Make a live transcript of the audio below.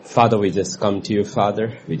Father, we just come to you,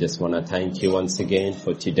 Father. We just want to thank you once again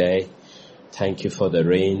for today. Thank you for the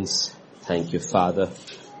rains. Thank you, Father.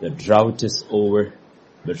 The drought is over.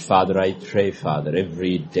 But Father, I pray, Father,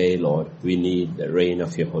 every day, Lord, we need the rain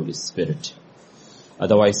of your Holy Spirit.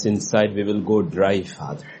 Otherwise, inside we will go dry,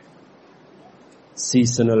 Father.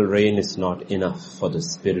 Seasonal rain is not enough for the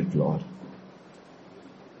Spirit, Lord.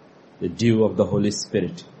 The dew of the Holy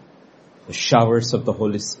Spirit, the showers of the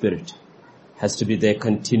Holy Spirit has to be there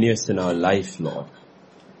continuous in our life, Lord.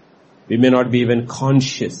 We may not be even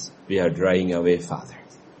conscious we are drying away, Father.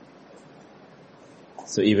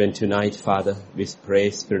 So even tonight, Father, we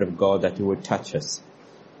pray, Spirit of God, that you would touch us.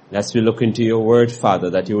 And as we look into your word,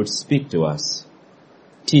 Father, that you would speak to us.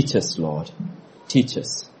 Teach us, Lord. Teach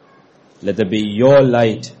us. Let there be your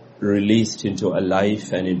light released into our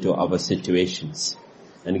life and into our situations.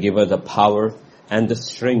 And give us the power and the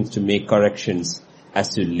strength to make corrections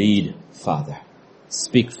as you lead, Father.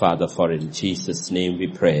 Speak, Father, for in Jesus' name we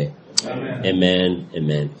pray. Amen. Amen.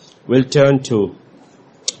 Amen. We'll turn to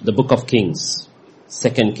the book of Kings,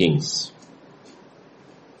 2 Kings.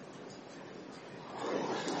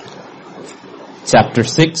 Chapter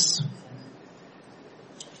 6.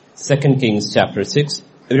 2 Kings chapter 6.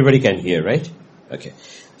 Everybody can hear, right? Okay.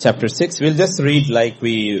 Chapter 6. We'll just read like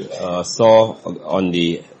we saw on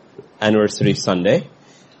the anniversary Sunday.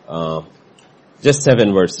 Just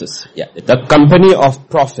 7 verses. Yeah. The company of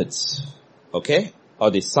prophets, okay, or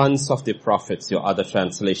the sons of the prophets, your other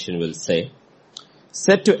translation will say,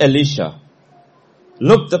 said to Elisha,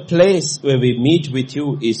 look, the place where we meet with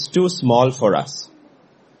you is too small for us.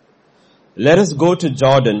 Let us go to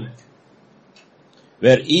Jordan,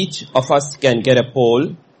 where each of us can get a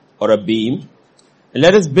pole or a beam, and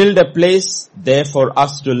let us build a place there for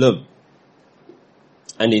us to live.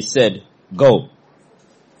 And he said, go.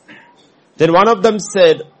 Then one of them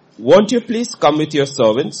said, won't you please come with your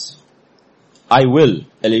servants? I will,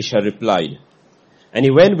 Elisha replied. And he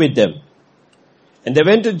went with them. And they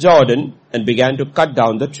went to Jordan and began to cut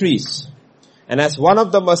down the trees. And as one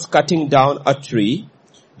of them was cutting down a tree,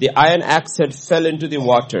 the iron axe head fell into the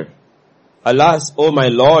water. Alas, O my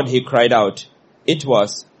Lord, he cried out, it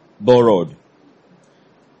was borrowed.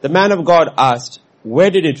 The man of God asked, where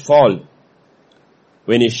did it fall?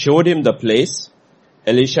 When he showed him the place,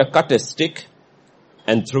 Elisha cut a stick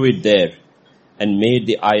and threw it there and made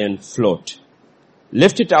the iron float.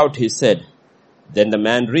 Lift it out, he said. Then the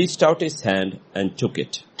man reached out his hand and took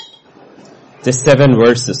it. Just 7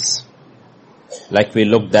 verses. Like we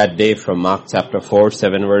looked that day from Mark chapter 4,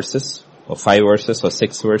 7 verses, or 5 verses, or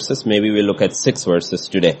 6 verses. Maybe we'll look at 6 verses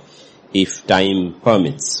today, if time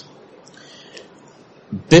permits.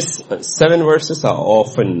 This 7 verses are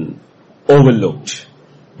often overlooked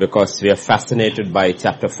because we are fascinated by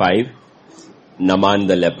chapter 5, Naaman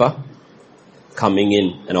the leper coming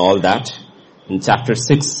in and all that. And chapter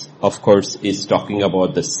 6, of course, is talking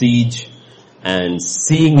about the siege and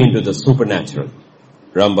seeing into the supernatural.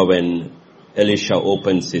 Remember when Elisha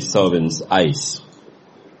opens his servant's eyes.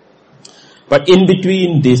 But in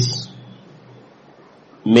between these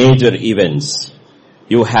major events,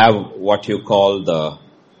 you have what you call the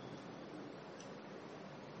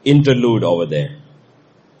interlude over there.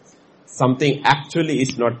 Something actually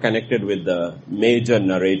is not connected with the major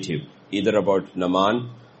narrative, either about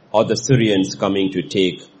Naaman or the Syrians coming to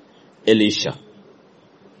take Elisha.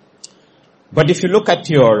 But if you look at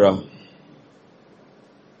your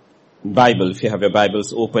Bible, if you have your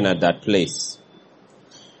Bibles open at that place,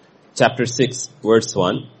 chapter 6, verse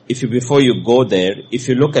 1, before you go there, if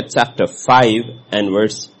you look at chapter 5 and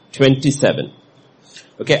verse 27.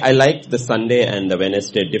 Okay, I like the Sunday and the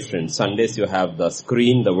Wednesday difference. Sundays you have the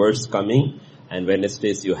screen, the verse coming, and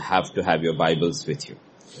Wednesdays you have to have your Bibles with you.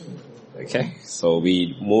 Okay, so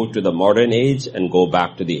we move to the modern age and go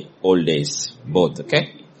back to the old days, both,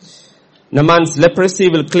 okay? Naaman's leprosy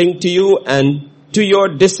will cling to you and to your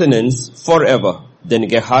descendants forever. Then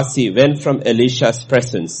Gehazi went from Elisha's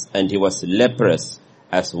presence and he was leprous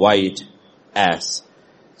as white as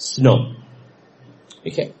snow.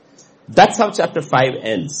 Okay. That's how chapter 5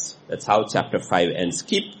 ends. That's how chapter 5 ends.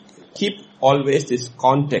 Keep always this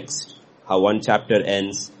context. How one chapter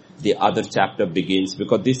ends, the other chapter begins,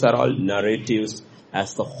 because these are all narratives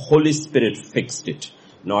as the Holy Spirit fixed it,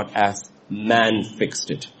 not as man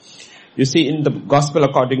fixed it. You see, in the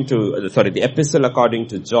the epistle according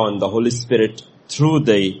to John, the Holy Spirit through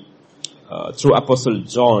Apostle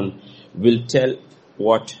John will tell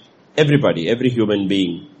what every human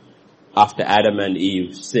being after Adam and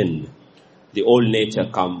Eve sinned, the old nature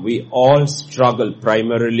come. We all struggle.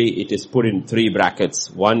 Primarily, it is put in 3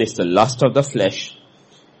 brackets. One is the lust of the flesh.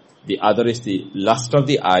 The other is the lust of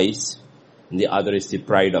the eyes. And the other is the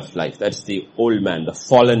pride of life. That's the old man, the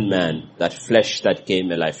fallen man, that flesh that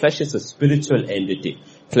came alive. Flesh is a spiritual entity.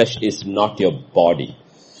 Flesh is not your body.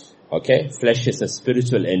 Okay? Flesh is a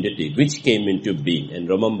spiritual entity which came into being. And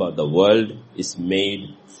remember, the world is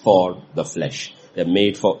made for the flesh. They're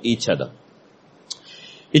made for each other.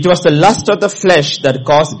 It was the lust of the flesh that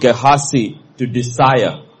caused Gehazi to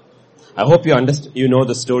desire. I hope you know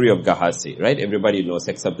the story of Gehazi, right? Everybody knows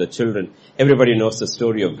except the children. Everybody knows the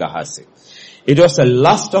story of Gehazi. It was the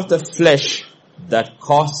lust of the flesh that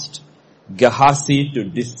caused Gehazi to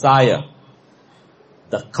desire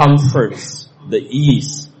the comforts, the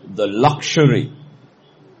ease, the luxury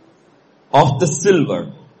of the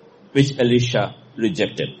silver which Elisha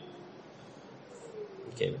rejected.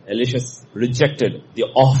 Okay, Elisha rejected the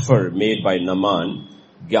offer made by Naaman.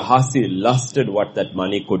 Gehazi lusted what that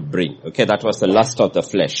money could bring. Okay, that was the lust of the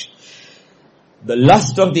flesh. The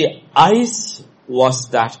lust of the eyes was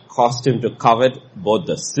that caused him to covet both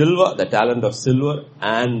the silver, the talent of silver,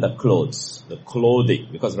 and the clothes, the clothing.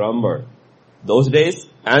 Because remember, those days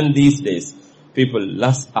and these days, people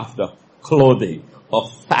lust after clothing or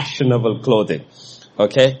fashionable clothing.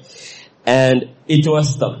 Okay? And it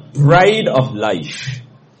was the pride of life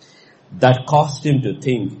that caused him to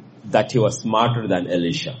think that he was smarter than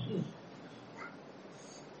Elisha.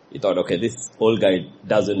 He thought, okay, this old guy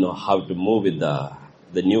doesn't know how to move with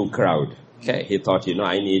the new crowd. Okay, he thought,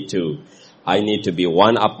 I need to be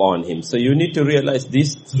one up on him. So you need to realize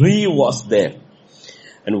these three was there.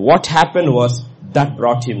 And what happened was that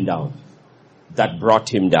brought him down. That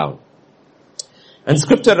brought him down. And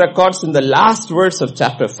scripture records in the last verse of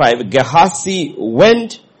chapter 5, Gehazi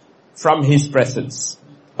went from his presence.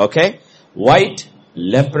 Okay? White,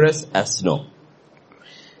 leprous as snow.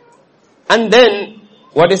 And then,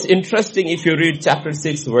 what is interesting if you read chapter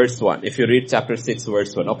 6 verse 1. If you read chapter 6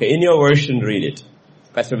 verse 1. Okay, in your version read it.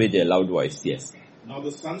 Pastor Vijay, loud voice, yes. Now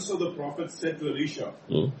the sons of the prophet said to Elisha,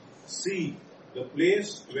 See, the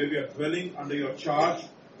place where we are dwelling under your charge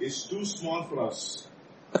is too small for us.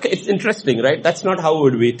 Okay, it's interesting, right? That's not how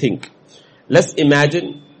would we think. Let's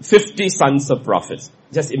imagine 50 sons of prophets.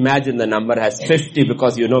 Just imagine the number has 50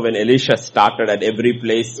 because when Elisha started at every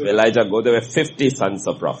place Elijah go, there were 50 sons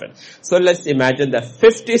of prophet. So let's imagine the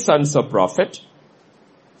 50 sons of prophet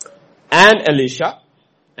and Elisha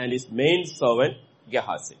and his main servant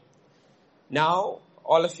Gehazi. Now,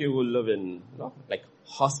 all of you will live in like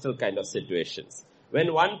hostile kind of situations.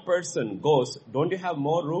 When one person goes, don't you have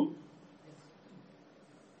more room?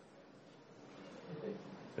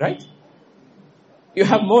 Right? You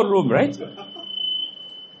have more room, right?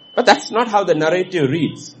 But that's not how the narrative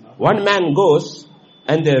reads. One man goes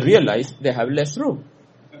and they realize they have less room.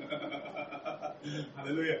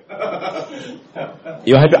 Hallelujah.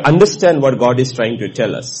 You have to understand what God is trying to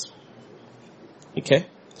tell us. Okay?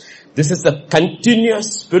 This is the continuous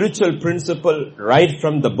spiritual principle right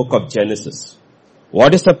from the book of Genesis.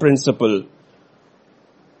 What is the principle?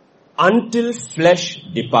 Until flesh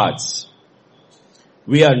departs,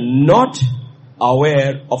 we are not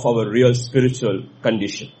aware of our real spiritual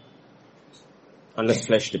condition. Unless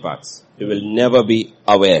flesh departs, we will never be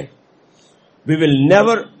aware. We will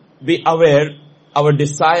never be aware our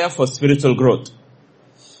desire for spiritual growth.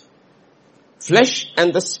 Flesh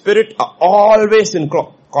and the spirit are always in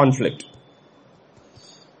conflict.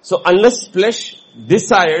 So unless flesh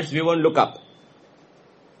desires, we won't look up.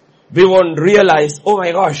 We won't realize, oh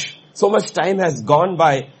my gosh, so much time has gone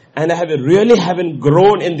by and I really haven't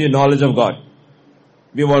grown in the knowledge of God.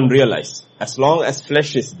 We won't realize. As long as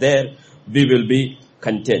flesh is there, we will be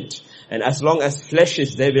content. And as long as flesh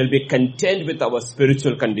is there, we'll be content with our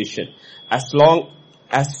spiritual condition. As long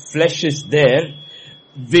as flesh is there,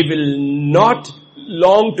 we will not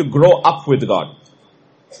long to grow up with God.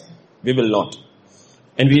 We will not.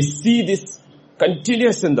 And we see this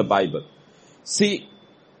continuous in the Bible. See,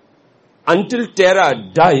 until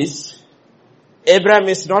Terah dies, Abraham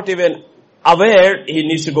is not even aware he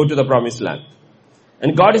needs to go to the promised land.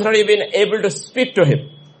 And God is not even able to speak to him.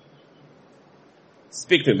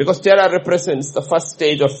 Speak to him. Because Terah represents the first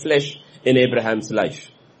stage of flesh in Abraham's life.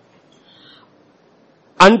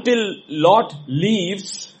 Until Lot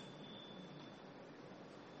leaves,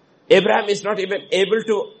 Abraham is not even able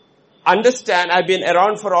to understand, I've been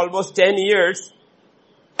around for almost 10 years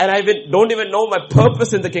and I don't even know my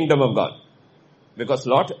purpose in the kingdom of God. Because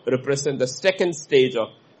Lot represents the second stage of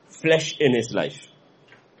flesh in his life.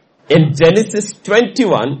 In Genesis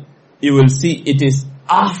 21, you will see it is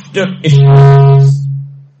after Ishmael lives.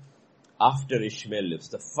 After Ishmael lives,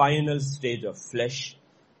 the final stage of flesh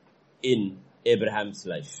in Abraham's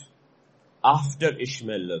life. After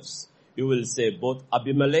Ishmael lives, you will say both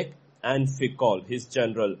Abimelech and Phicol, his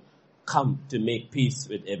general, come to make peace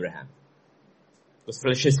with Abraham. Because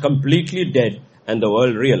flesh is completely dead and the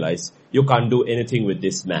world realized you can't do anything with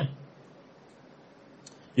this man.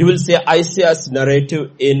 You will see Isaiah's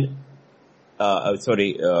narrative in,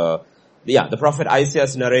 the prophet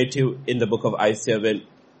Isaiah's narrative in the book of Isaiah when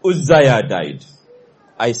Uzziah died.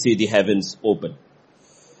 I see the heavens open.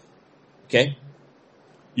 Okay?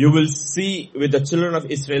 You will see with the children of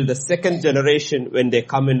Israel, the second generation, when they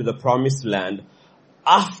come into the promised land,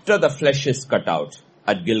 after the flesh is cut out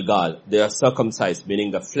at Gilgal, they are circumcised,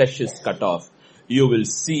 meaning the flesh is cut off. You will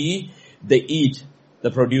see they eat the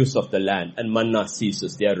produce of the land and manna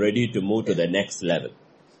ceases. They are ready to move to the next level.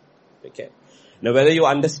 Okay. Now whether you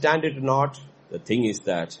understand it or not, the thing is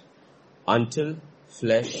that until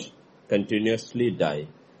flesh continuously die,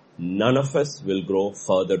 none of us will grow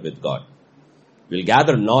further with God. We'll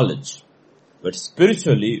gather knowledge, but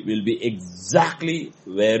spiritually we'll be exactly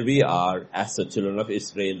where we are as the children of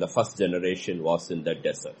Israel. The first generation was in the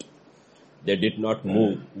desert. They did not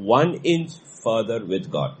move 1 inch further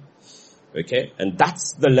with God. Okay, and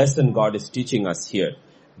that's the lesson God is teaching us here.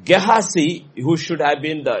 Gehazi, who should have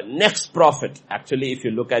been the next prophet, actually if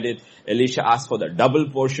you look at it, Elisha asked for the double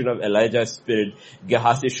portion of Elijah's spirit.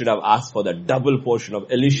 Gehazi should have asked for the double portion of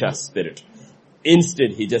Elisha's spirit.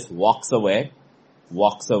 Instead, he just walks away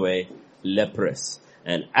leprous.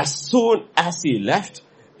 And as soon as he left,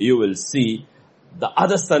 you will see the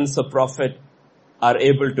other sons of prophet are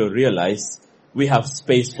able to realize we have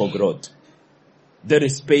space for growth. There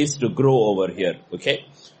is space to grow over here, okay?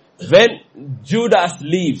 When Judas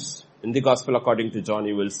leaves, in the gospel according to John,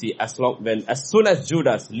 you will see as soon as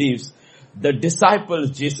Judas leaves, the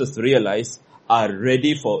disciples Jesus realized are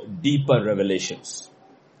ready for deeper revelations.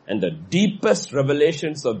 And the deepest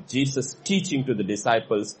revelations of Jesus teaching to the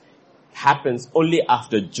disciples happens only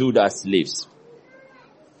after Judas leaves.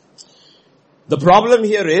 The problem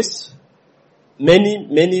here is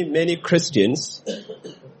many Christians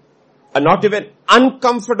are not even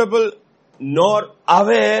uncomfortable nor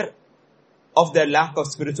aware of their lack of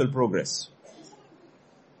spiritual progress.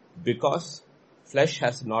 Because flesh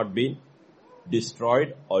has not been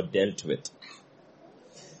destroyed or dealt with.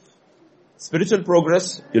 Spiritual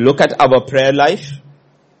progress, you look at our prayer life,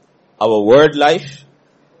 our word life,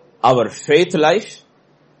 our faith life,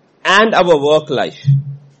 and our work life.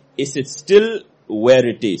 Is it still where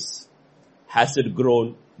it is? Has it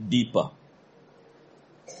grown deeper?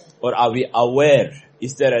 Or are we aware?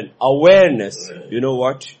 Is there an awareness? You know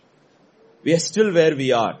what? We are still where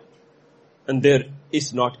we are. And there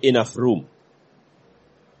is not enough room.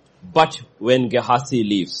 But when Gehazi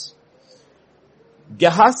leaves,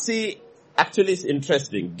 Gehazi actually is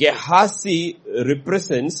interesting. Gehazi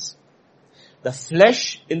represents the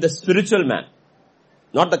flesh in the spiritual man,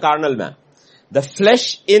 not the carnal man. The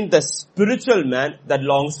flesh in the spiritual man that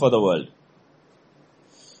longs for the world.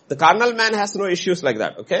 The carnal man has no issues like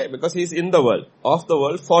that, okay? Because he's in the world, of the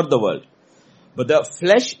world, for the world. But the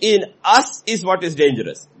flesh in us is what is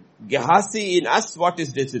dangerous. Gehazi in us, what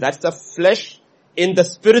is dangerous? That's the flesh in the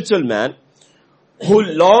spiritual man who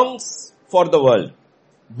longs for the world.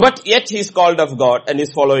 But yet he is called of God and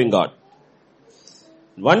is following God.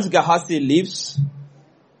 Once Gehazi leaves,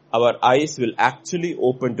 our eyes will actually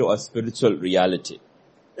open to a spiritual reality.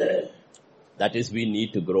 That is, we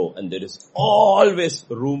need to grow, and there is always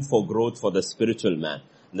room for growth for the spiritual man.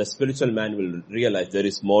 The spiritual man will realize there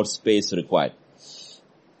is more space required.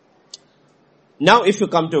 Now if you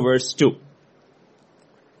come to verse 2,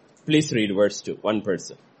 please read verse 2, one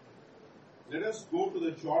person. Let us go to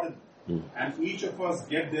the Jordan, and each of us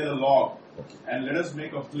get there a log, and let us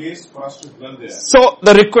make a place for us to dwell there. So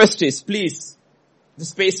the request is, please, the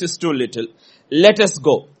space is too little. Let us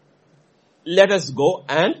go. Let us go,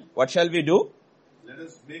 and what shall we do? Let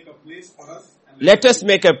us make a place for us. And let us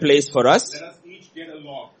make a place for us. Let us each get a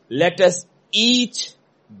log. Let us each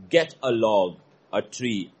get a log, a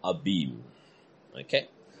tree, a beam. Okay?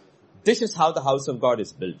 This is how the house of God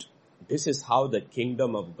is built. This is how the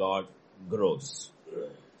kingdom of God grows.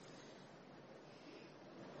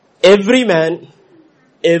 Every man,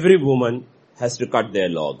 every woman has to cut their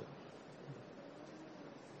log.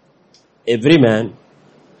 Every man,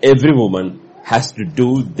 every woman has to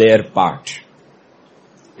do their part.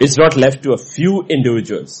 It's not left to a few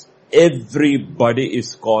individuals. Everybody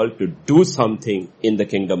is called to do something in the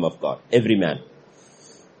kingdom of God. Every man,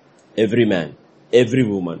 every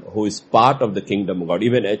woman who is part of the kingdom of God.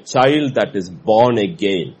 Even a child that is born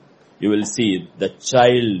again, you will see the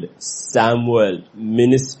child Samuel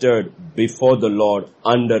ministered before the Lord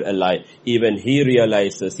under Eli. Even he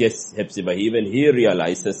realizes, yes, Hepzibah, even he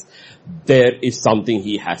realizes there is something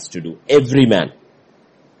he has to do. Every man.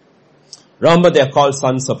 Remember, they are called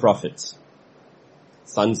sons of prophets.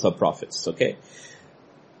 Sons of prophets, okay?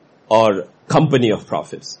 Or company of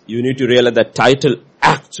prophets. You need to realize that title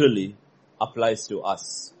actually applies to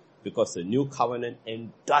us because the new covenant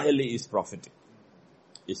entirely is prophetic.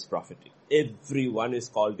 Is prophetic. Everyone is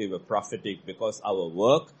called to be prophetic because our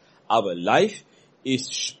work, our life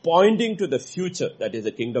is pointing to the future, that is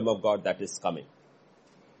the kingdom of God that is coming.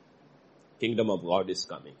 Kingdom of God is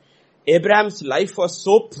coming. Abraham's life was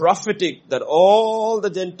so prophetic that all the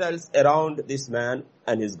Gentiles around this man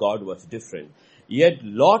and his God was different. Yet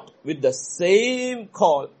Lot, with the same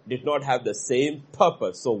call, did not have the same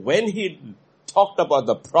purpose. So when he talked about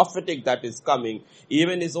the prophetic that is coming,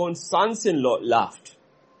 even his own sons-in-law laughed.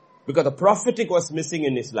 Because the prophetic was missing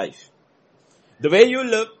in his life. The way you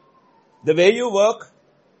live, the way you work,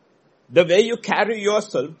 the way you carry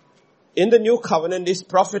yourself in the new covenant is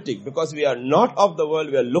prophetic. Because we are not of the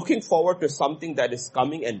world, we are looking forward to something that is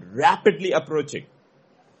coming and rapidly approaching.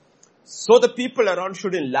 So the people around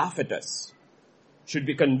shouldn't laugh at us. Should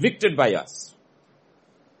be convicted by us.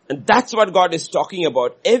 And that's what God is talking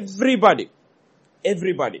about. Everybody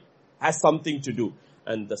has something to do.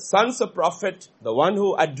 And the sons of prophet, the one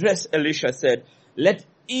who addressed Elisha said, let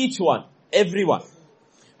each one, everyone.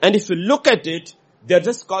 And if you look at it, they're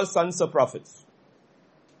just called sons of prophets.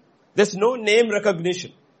 There's no name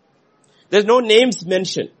recognition. There's no names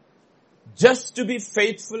mentioned. Just to be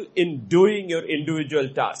faithful in doing your individual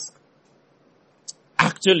task.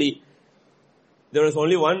 Actually, there was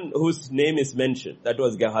only one whose name is mentioned. That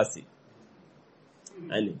was Gehazi.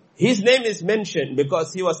 And his name is mentioned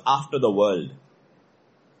because he was after the world.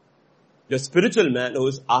 The spiritual man who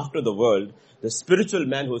is after the world, the spiritual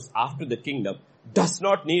man who is after the kingdom, does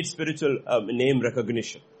not need spiritual name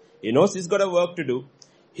recognition. He knows he's got a work to do.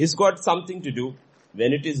 He's got something to do.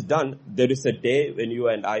 When it is done, there is a day when you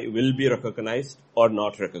and I will be recognized or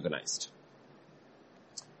not recognized.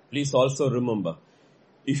 Please also remember,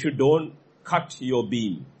 if you don't cut your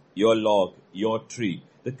beam, your log, your tree,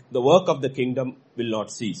 the work of the kingdom will not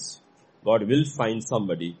cease. God will find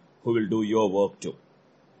somebody who will do your work too.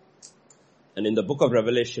 And in the book of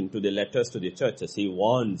Revelation, to the letters to the churches, he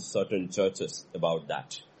warns certain churches about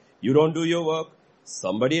that. You don't do your work,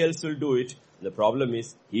 somebody else will do it. The problem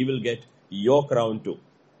is, he will get your crown too.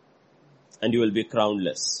 And you will be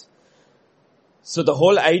crownless. So the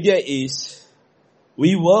whole idea is,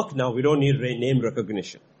 we work now, we don't need name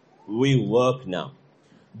recognition. We work now.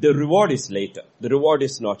 The reward is later. The reward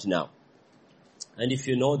is not now. And if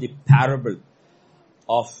you know the parable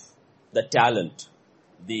of the talent,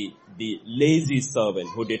 the lazy servant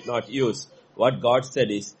who did not use, what God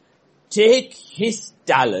said is, take his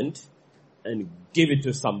talent and give it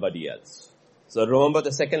to somebody else. So remember,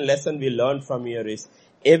 the second lesson we learned from here is,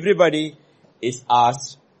 everybody is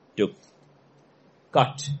asked to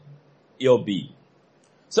cut your beam.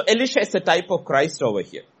 So Elisha is a type of Christ over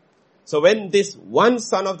here. So when this one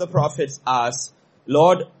son of the prophets asks,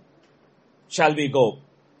 Lord, shall we go?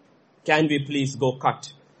 Can we please go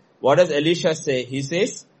cut? What does Elisha say? He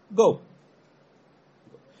says, go.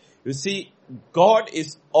 You see, God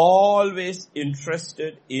is always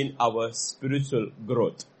interested in our spiritual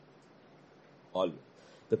growth. Always.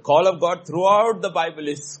 The call of God throughout the Bible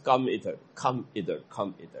is come hither, come hither,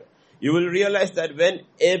 come hither. You will realize that when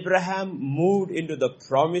Abraham moved into the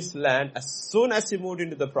promised land, as soon as he moved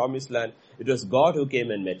into the promised land, it was God who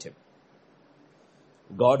came and met him.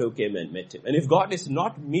 God who came and met him. And if God is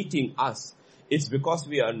not meeting us, it's because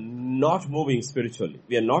we are not moving spiritually.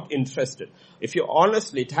 We are not interested. If you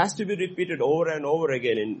honestly, it has to be repeated over and over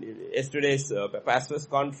again in yesterday's pastor's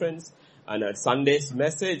conference and at Sunday's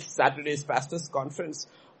message, Saturday's pastor's conference.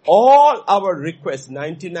 All our requests,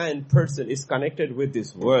 99% is connected with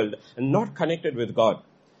this world and not connected with God.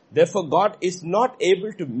 Therefore, God is not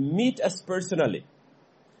able to meet us personally.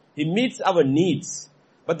 He meets our needs,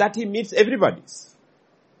 but that He meets everybody's.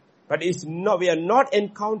 But we are not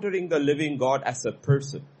encountering the living God as a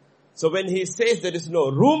person. So when He says there is no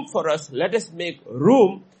room for us, let us make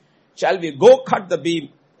room. Shall we go cut the beam?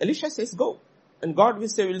 Elisha says go. And God will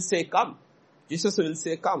say come. Jesus will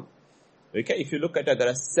say come. Okay, if you look at it, there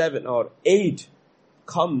are 7 or 8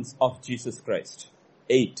 comes of Jesus Christ.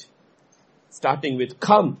 8. Starting with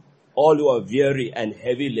come, all who are weary and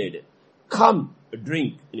heavy laden. Come,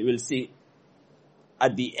 drink. And you will see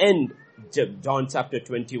at the end, John chapter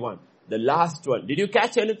 21, the last one. Did you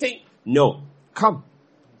catch anything? No. Come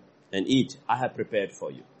and eat. I have prepared for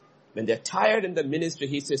you. When they're tired in the ministry,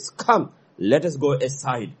 He says, come, let us go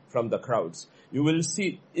aside from the crowds. You will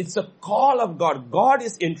see, it's a call of God. God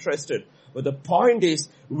is interested. But the point is,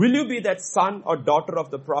 will you be that son or daughter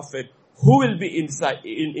of the prophet who will be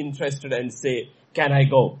interested and say, can I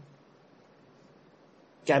go?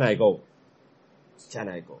 Can I go? Can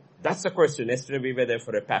I go? That's the question. Yesterday we were there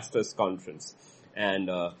for a pastor's conference, and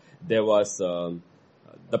there was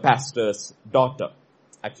the pastor's daughter,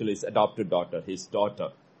 actually his adopted daughter, his daughter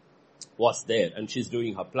was there, and she's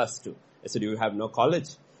doing her +2. I said, you have no college?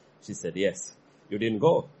 She said, yes. You didn't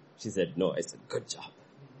go? She said, no. I said, good job.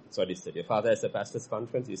 That's what he said. Your father has a pastor's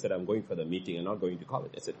conference? He said, I'm going for the meeting and not going to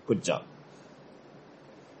college. I said, good job.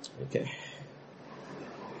 Okay. Do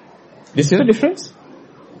you see the difference?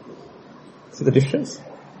 See the difference?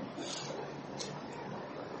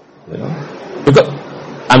 You know? Because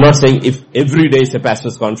I'm not saying if every day is a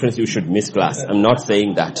pastor's conference, you should miss class. I'm not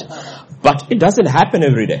saying that. But it doesn't happen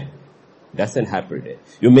every day. It doesn't happen every day.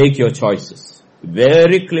 You make your choices.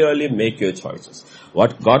 Very clearly make your choices.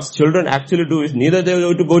 What God's children actually do is neither they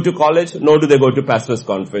go to college, nor do they go to pastor's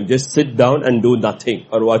conference. Just sit down and do nothing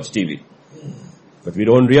or watch TV. But we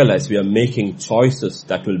don't realize we are making choices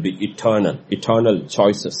that will be eternal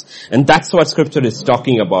choices. And that's what scripture is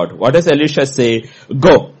talking about. What does Elisha say?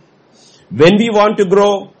 Go. When we want to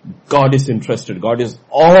grow, God is interested. God is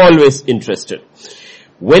always interested.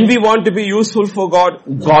 When we want to be useful for God,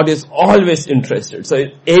 God is always interested. So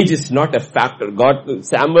age is not a factor.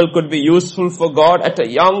 Samuel could be useful for God at a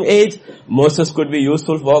young age. Moses could be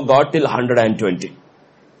useful for God till 120.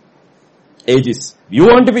 Ages. You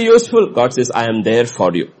want to be useful? God says, I am there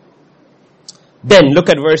for you. Then look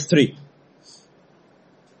at verse 3.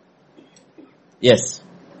 Yes.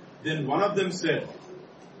 Then one of them said,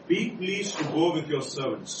 be pleased to go with your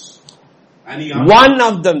servants. And he answered, one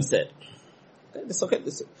of them said. It's okay.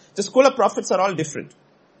 The school of prophets are all different.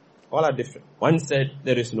 All are different. One said,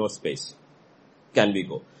 there is no space. Can we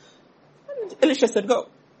go? And Elisha said, go.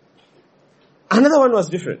 Another one was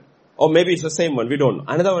different. Or maybe it's the same one. We don't know.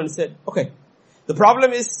 Another one said, okay. The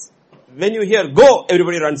problem is, when you hear go,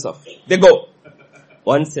 everybody runs off. They go.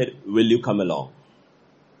 One said, will you come along?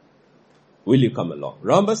 Will you come along?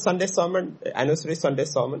 Remember Sunday sermon, anniversary Sunday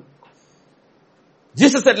sermon?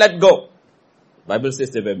 Jesus said, let go. Bible says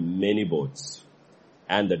there were many boats.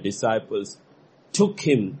 And the disciples took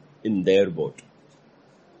him in their boat.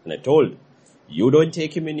 And I told, you don't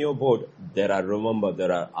take him in your boat. There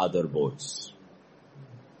are other boats.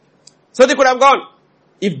 So they could have gone.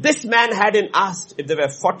 If this man hadn't asked, if there were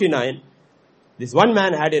 49, this one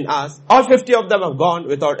man hadn't asked, all 50 of them have gone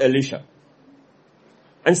without Elisha.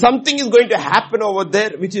 And something is going to happen over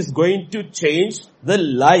there which is going to change the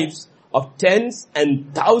lives of tens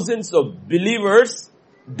and thousands of believers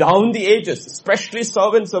down the ages, especially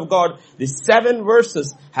servants of God. The 7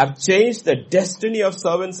 verses have changed the destiny of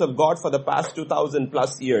servants of God for the past 2,000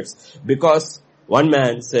 plus years. Because one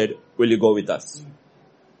man said, will you go with us?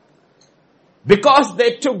 Because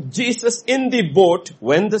they took Jesus in the boat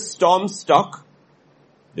when the storm struck.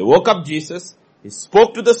 They woke up Jesus. He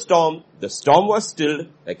spoke to the storm was stilled.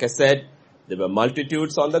 Like I said, there were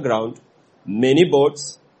multitudes on the ground, many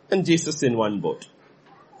boats, and Jesus in one boat.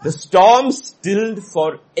 The storm stilled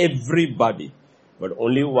for everybody, but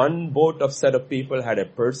only one boat of set of people had a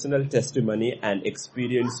personal testimony and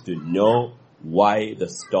experience to know why the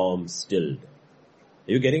storm stilled.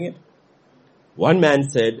 Are you getting it? One man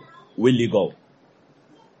said, will you go?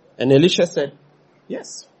 And Elisha said,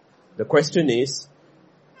 yes. The question is,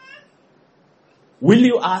 will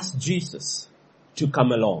you ask Jesus to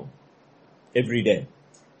come along every day?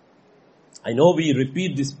 I know we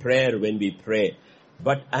repeat this prayer when we pray,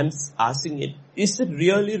 but I'm asking it, is it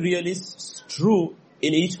really, really true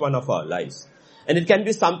in each one of our lives? And it can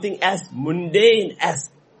be something as mundane as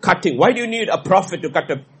cutting. Why do you need a prophet to cut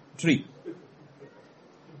a tree?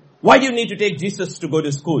 Why do you need to take Jesus to go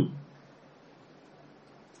to school?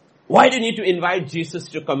 Why do you need to invite Jesus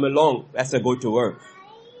to come along as I go to work?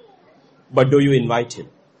 But do you invite him?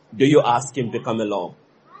 Do you ask him to come along?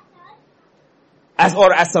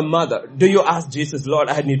 As a mother, do you ask Jesus, Lord,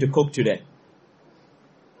 I need to cook today?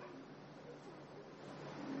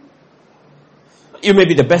 You may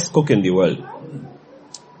be the best cook in the world.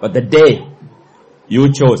 But the day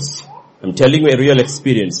you chose, I'm telling you real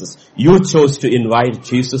experiences, you chose to invite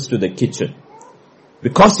Jesus to the kitchen.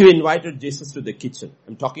 Because you invited Jesus to the kitchen,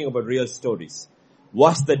 I'm talking about real stories,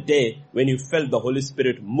 was the day when you felt the Holy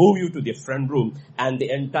Spirit move you to the front room and the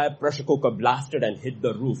entire pressure cooker blasted and hit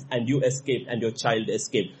the roof and you escaped and your child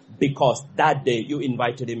escaped because that day you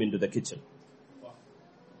invited him into the kitchen.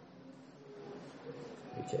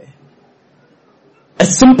 Okay. A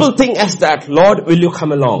simple thing as that, Lord, will you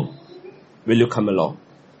come along? Will you come along?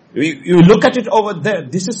 You look at it over there.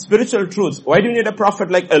 This is spiritual truths. Why do you need a prophet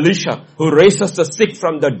like Elisha who raises the sick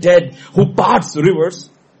from the dead, who parts rivers?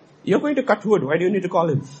 You're going to cut wood. Why do you need to call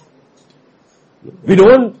him? We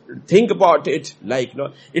don't think about it like,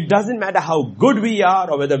 it doesn't matter how good we are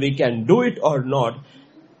or whether we can do it or not.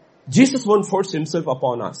 Jesus won't force himself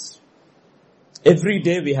upon us. Every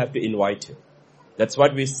day we have to invite him. That's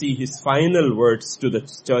what we see his final words to the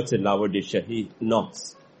church in Laodicea. He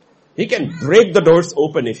knocks. He can break the doors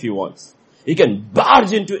open if he wants. He can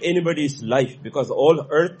barge into anybody's life because all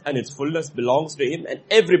earth and its fullness belongs to him and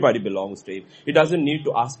everybody belongs to him. He doesn't need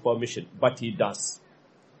to ask permission, but he does.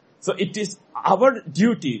 So it is our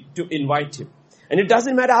duty to invite him. And it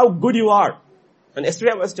doesn't matter how good you are. And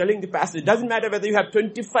yesterday I was telling the pastor, it doesn't matter whether you have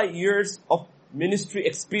 25 years of ministry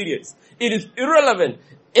experience. It is irrelevant.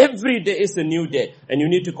 Every day is a new day. And you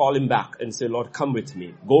need to call him back and say, Lord, come with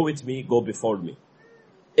me. Go with me. Go before me.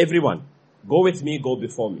 Everyone, go with me. Go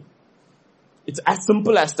before me. It's as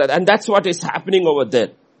simple as that. And that's what is happening over there.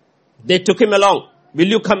 They took him along. Will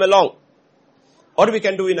you come along? Or we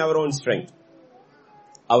can do in our own strength.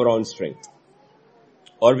 Our own strength.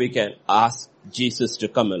 Or we can ask Jesus to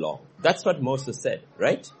come along. That's what Moses said,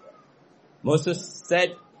 right? Moses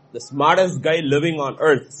said, the smartest guy living on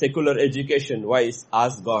earth, secular education wise,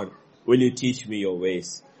 asked God, will you teach me your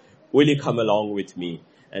ways? Will you come along with me?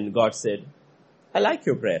 And God said, I like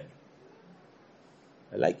your prayer.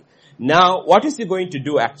 I like it. Now, what is he going to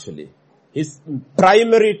do actually? His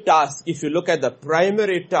primary task, if you look at the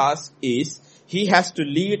primary task, is he has to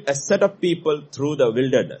lead a set of people through the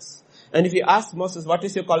wilderness. And if you ask Moses, what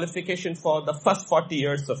is your qualification for the first 40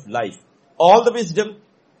 years of life? All the wisdom,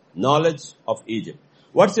 knowledge of Egypt.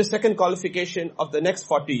 What's your second qualification of the next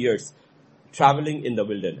 40 years? Traveling in the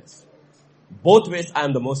wilderness. Both ways I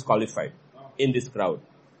am the most qualified in this crowd.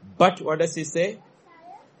 But what does he say?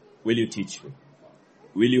 Will you teach me?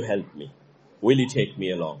 Will you help me? Will you take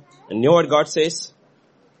me along? And you know what God says?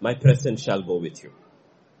 My presence shall go with you.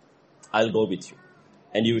 I'll go with you.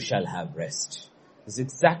 And you shall have rest. This is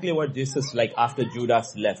exactly what Jesus, like after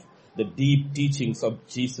Judas left, the deep teachings of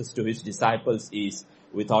Jesus to his disciples is,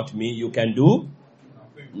 without me you can do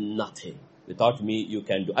nothing. Without me you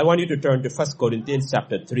can do. I want you to turn to 1 Corinthians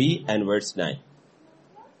chapter 3 and verse 9.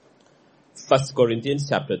 1 Corinthians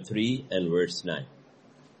chapter 3 and verse 9.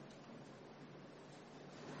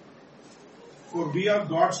 For we are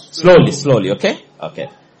God's... Slowly, okay? Okay.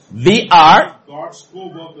 We are God's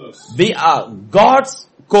co-workers. We are God's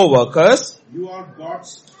co-workers. You are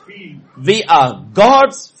God's field. We are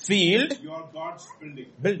God's field. You are God's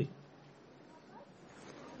Building.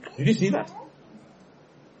 Did you see that?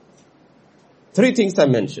 3 things I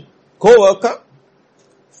mentioned. Co-worker,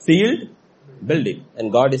 field, building.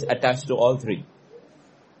 And God is attached to all 3.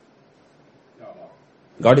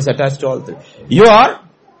 God is attached to all 3. You are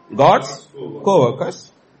God's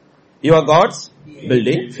co-workers. You are God's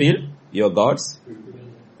building, field. You are God's.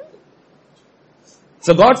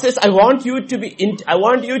 So God says, I want you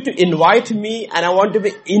to invite me and I want to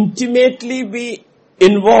be intimately be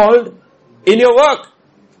involved in your work,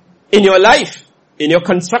 in your life, in your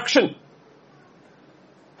construction.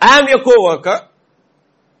 I am your co-worker.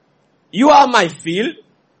 You are my field.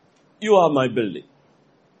 You are my building.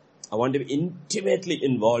 I want to be intimately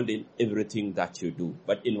involved in everything that you do.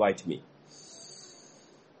 But invite me.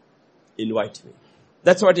 Invite me.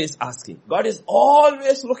 That's what he's asking. God is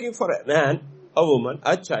always looking for a man, a woman,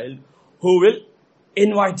 a child who will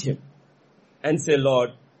invite him and say,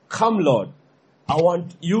 Lord, come Lord. I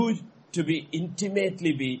want you to be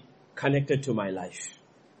intimately be connected to my life.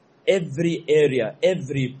 Every area,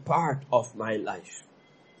 every part of my life.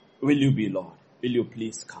 Will you be Lord? Will you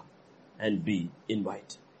please come and be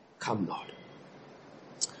invited? Come Lord.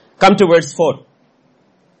 Come to verse 4.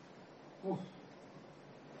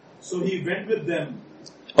 So he went with them.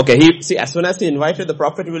 Okay, as soon as he invited, the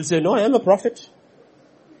prophet will say, no, I am a prophet.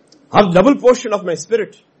 I have double portion of my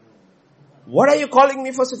spirit. What are you calling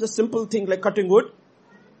me for such a simple thing like cutting wood?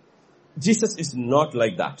 Jesus is not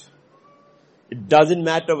like that. It doesn't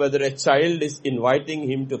matter whether a child is inviting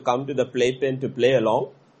him to come to the playpen to play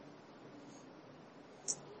along,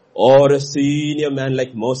 or a senior man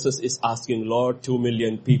like Moses is asking, Lord, 2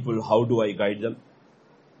 million people, how do I guide them?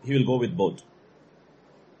 He will go with both.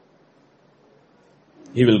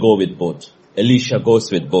 He will go with both. Elisha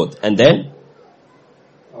goes with both. And then?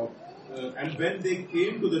 And when they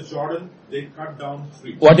came to the Jordan, they cut down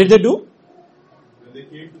trees. What did they do? When they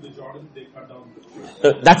came to the Jordan, they cut down the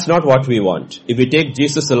trees. That's not what we want. If we take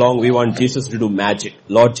Jesus along, we want Jesus to do magic.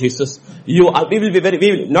 Lord Jesus, we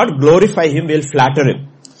will not glorify him, we'll flatter him.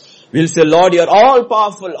 We'll say, Lord, you're all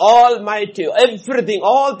powerful, almighty, everything,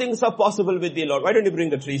 all things are possible with thee, Lord. Why don't you bring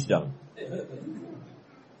the trees down?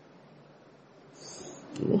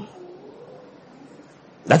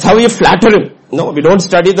 That's how you flatter him. No, we don't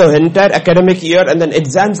study the entire academic year and then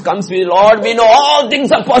exams comes, Lord, we know all things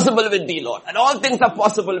are possible with thee, Lord. And all things are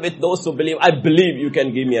possible with those who believe. I believe you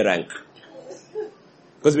can give me a rank.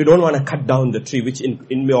 Because we don't want to cut down the tree which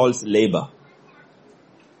involves labor.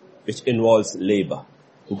 Which involves labor.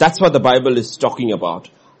 That's what the Bible is talking about.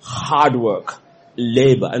 Hard work,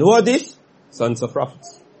 labor. And who are these? Sons of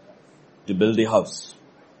prophets. To build the house.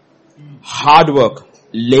 Hard work,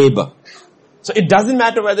 labor. So it doesn't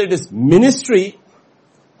matter whether it is ministry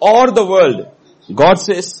or the world. God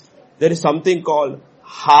says there is something called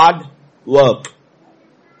hard work.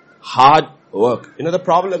 Hard work. The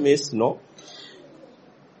problem is,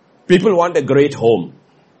 people want a great home,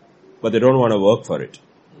 but they don't want to work for it.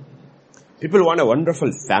 People want a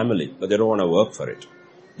wonderful family, but they don't want to work for it.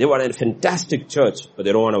 They want a fantastic church, but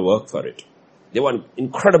they don't want to work for it. They want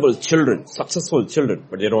incredible children, successful children,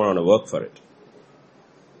 but they don't want to work for it.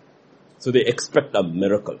 So they expect a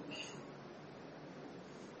miracle.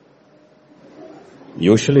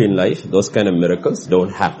 Usually in life, those kind of miracles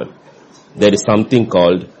don't happen. There is something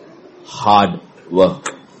called hard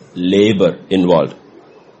work, labor involved.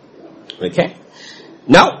 Okay?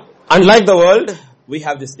 Now, unlike the world, we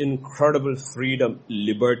have this incredible freedom,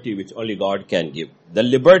 liberty, which only God can give. The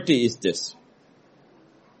liberty is this.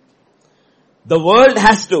 The world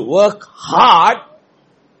has to work hard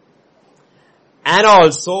and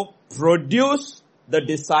also produce the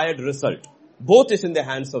desired result. Both is in the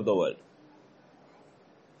hands of the world.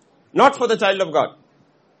 Not for the child of God.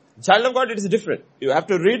 Child of God, it is different. You have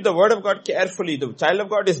to read the word of God carefully. The child of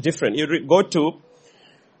God is different. You go to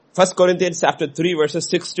 1 Corinthians chapter 3 verses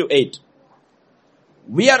 6 to 8.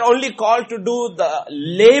 We are only called to do the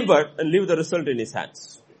labor and leave the result in his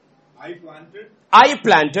hands. I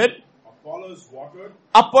planted. Apollos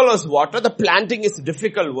watered. The planting is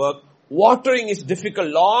difficult work. Watering is difficult,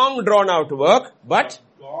 long drawn out work, but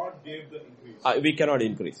God gave the increase. We cannot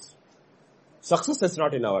increase. Success is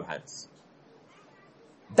not in our hands.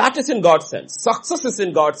 That is in God's hands. Success is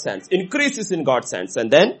in God's hands. Increase is in God's hands.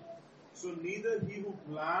 And then? So neither he who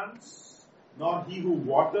plants nor he who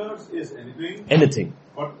waters is anything. Anything.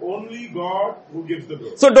 But only God who gives the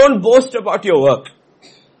growth. So don't boast about your work.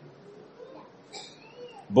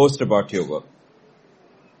 Boast about your work.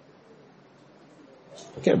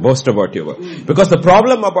 Okay, boast about your work. Because the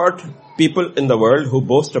problem about people in the world who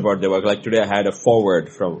boast about their work, like today I had a forward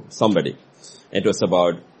from somebody. It was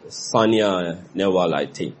about Sanya Newell, I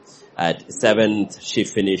think. At 7th, she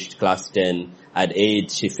finished class 10. At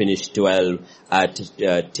 8, she finished 12. At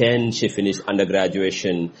 10, she finished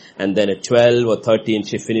undergraduation. And then at 12 or 13,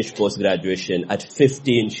 she finished post-graduation. At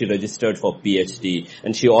 15, she registered for PhD.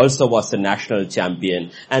 And she also was a national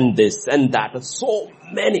champion. And this and that. So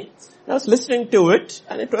many. I was listening to it,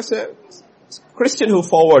 and it was a Christian who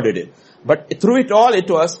forwarded it. But through it all, it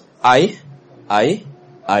was I. Now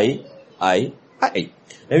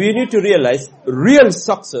you need to realize, real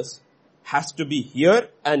success has to be here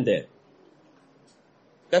and there.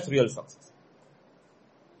 That's real success.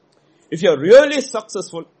 If you're really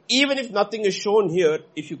successful, even if nothing is shown here,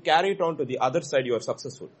 if you carry it on to the other side, you are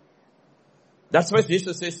successful. That's why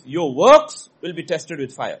Jesus says, your works will be tested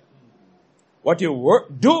with fire. What you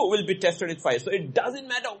do will be tested with fire. So it doesn't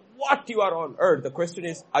matter what you are on earth. The question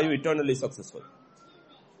is, are you eternally successful?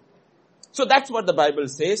 So that's what the Bible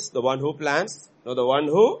says. The one who plants, no, the one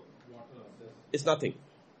who is nothing.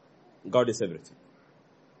 God is everything.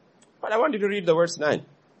 But I want you to read the verse 9.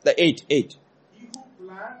 The 8.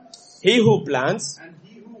 He who plants and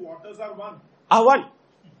he who waters are one. Are one.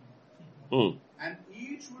 And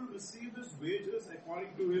each will receive his wages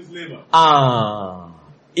according to his labor.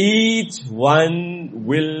 Each one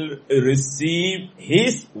will receive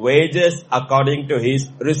his wages according to his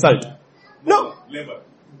result. Labor.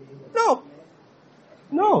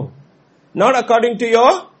 No. Not according to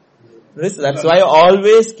your result. That's why I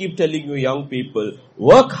always keep telling you young people,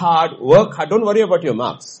 work hard. Don't worry about your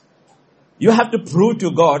marks. You have to prove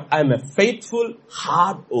to God, I am a faithful,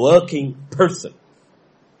 hard-working person.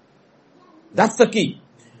 That's the key.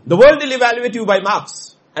 The world will evaluate you by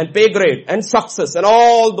marks and pay grade and success and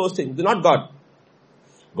all those things. Not God.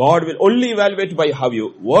 God will only evaluate by how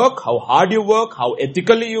you work, how hard you work, how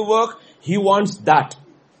ethically you work. He wants that.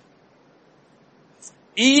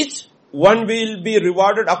 Each one will be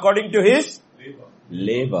rewarded according to his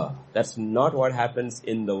labor. That's not what happens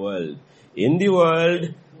in the world. In the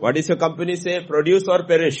world, what does your company say? Produce or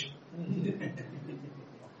perish.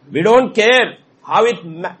 We don't care how it,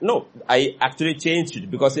 no, I actually changed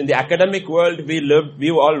it because in the academic world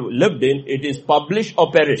we all lived in, it is publish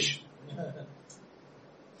or perish.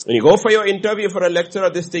 When you go for your interview for a lecture or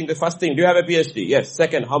this thing, the first thing, do you have a PhD? Yes.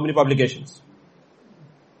 Second, how many publications?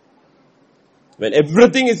 When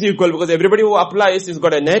everything is equal, because everybody who applies has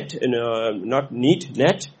got a net, not NEET,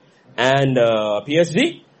 net, and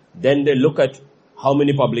PhD, then they look at how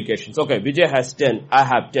many publications. Okay, Vijay has 10, I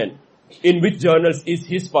have 10. In which journals is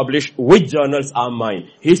his published? Which journals are mine?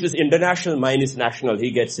 His is international, mine is national. He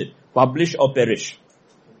gets it. Publish or perish.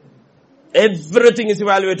 Everything is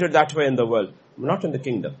evaluated that way in the world. Not in the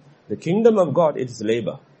kingdom. The kingdom of God, it is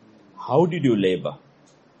labor. How did you labor?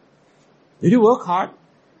 Did you work hard?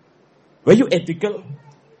 Were you ethical?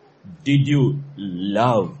 Did you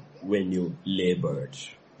love when you labored?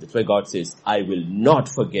 That's why God says, I will not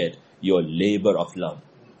forget your labor of love.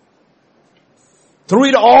 Through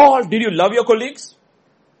it all, did you love your colleagues?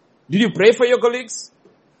 Did you pray for your colleagues?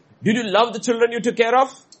 Did you love the children you took care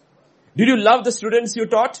of? Did you love the students you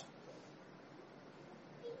taught?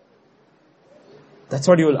 That's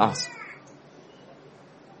what you will ask.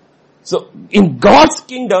 So, in God's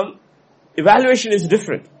kingdom, evaluation is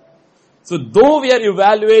different. So, though we are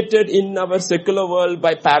evaluated in our secular world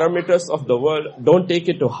by parameters of the world, don't take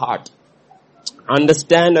it to heart.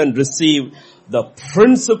 Understand and receive the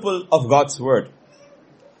principle of God's word.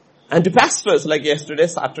 And to pastors, like yesterday,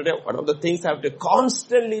 Saturday, one of the things I have to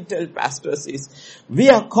constantly tell pastors is, we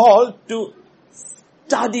are called to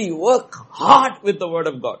study, work hard with the word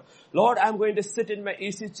of God. Lord, I'm going to sit in my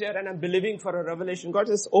easy chair and I'm believing for a revelation. God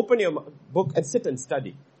says, open your book and sit and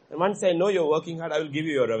study. And once I know you're working hard, I will give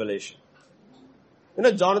you your revelation. You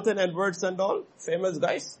know, Jonathan Edwards and all, famous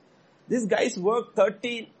guys. These guys work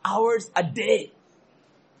 13 hours a day.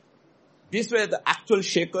 These were the actual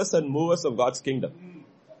shakers and movers of God's kingdom.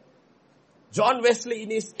 John Wesley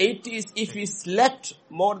in his 80s, if he slept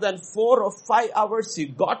more than 4 or 5 hours, he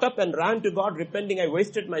got up and ran to God repenting, I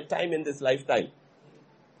wasted my time in this lifetime.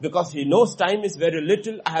 Because he knows time is very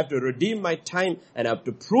little, I have to redeem my time and I have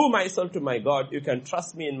to prove myself to my God. You can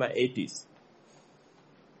trust me in my 80s.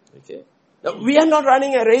 Okay. Now, we are not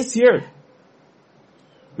running a race here.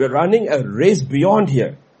 We are running a race beyond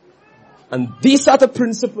here. And these are the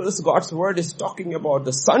principles God's word is talking about.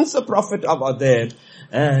 The sons of prophet are there.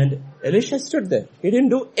 And Elisha stood there. He didn't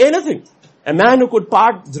do anything. A man who could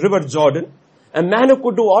part the river Jordan. A man who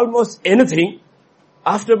could do almost anything.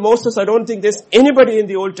 After Moses, I don't think there's anybody in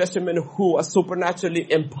the Old Testament who was supernaturally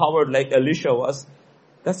empowered like Elisha was.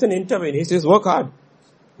 Doesn't intervene. He says, work hard.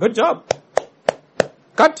 Good job.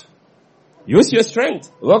 Cut. Use your strength.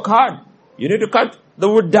 Work hard. You need to cut the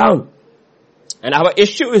wood down. And our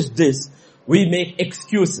issue is this. We make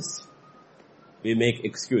excuses. We make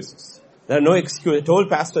excuses. There are no excuses. I told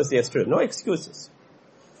pastors yesterday, no excuses.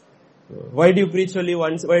 Why do you preach only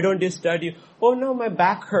once? Why don't you study? Oh no, my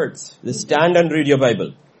back hurts. Just stand and read your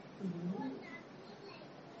Bible.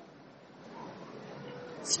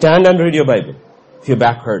 Stand and read your Bible if your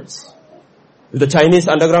back hurts. If the Chinese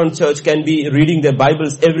underground church can be reading their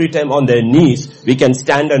Bibles every time on their knees, we can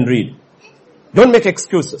stand and read. Don't make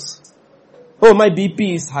excuses. Oh, my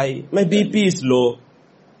BP is high. My BP is low.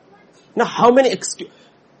 Now, how many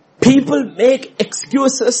people make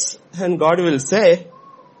excuses and God will say,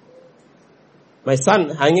 my son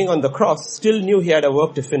hanging on the cross still knew he had a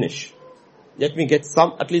work to finish. Let me get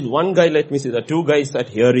at least one guy, let me see, the 2 guys at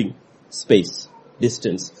hearing space,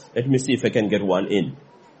 distance. Let me see if I can get one in.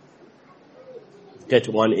 Get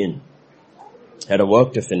one in. Had a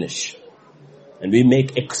work to finish. And we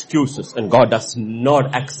make excuses, and God does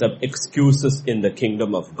not accept excuses in the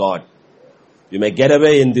kingdom of God. You may get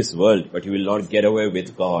away in this world, but you will not get away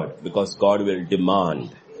with God, because God will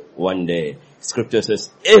demand one day. Scripture says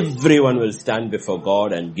everyone will stand before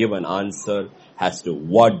God and give an answer as to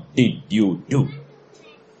what did you do?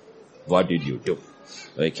 What did you do?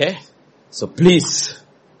 Okay? So please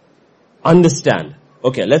understand.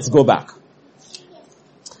 Okay, let's go back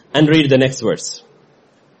and read the next verse.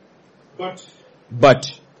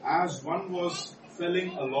 But as one was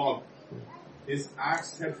felling a log, his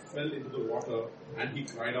axe head fell into the water, and he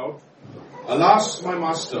cried out, Alas, my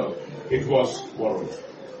master, it was borrowed.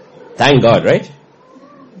 Thank God, right?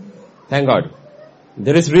 Thank God.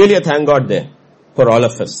 There is really a thank God there for all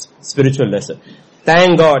of us. Spiritual lesson.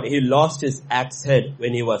 Thank God he lost his axe head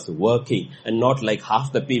when he was working, and not like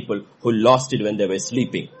half the people who lost it when they were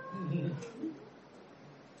sleeping.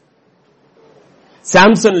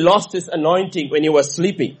 Samson lost his anointing when he was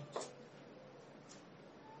sleeping.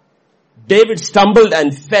 David stumbled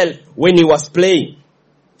and fell when he was playing.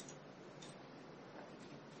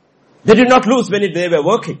 They did not lose when they were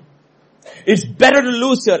working. It's better to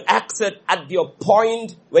lose your axe at your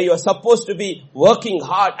point where you are supposed to be working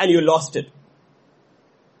hard and you lost it.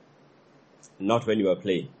 Not when you were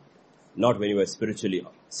playing. Not when you were spiritually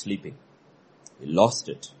sleeping. He lost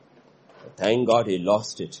it. Thank God he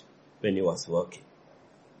lost it when he was working.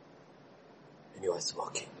 When he was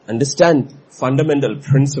walking. Understand fundamental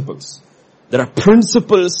principles. There are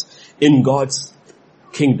principles in God's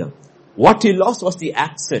kingdom. What he lost was the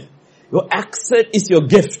accent. Your accent is your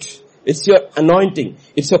gift. It's your anointing.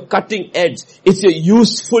 It's your cutting edge. It's your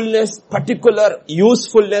usefulness, particular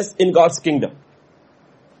usefulness in God's kingdom.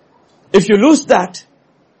 If you lose that,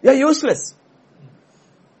 you're useless.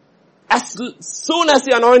 As soon as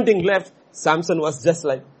the anointing left, Samson was just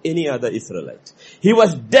like any other Israelite. He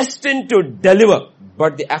was destined to deliver,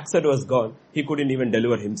 but the accent was gone. He couldn't even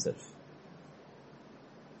deliver himself.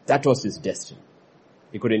 That was his destiny.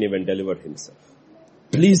 He couldn't even deliver himself.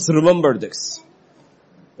 Please remember this.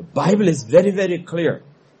 The Bible is very, very clear.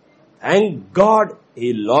 Thank God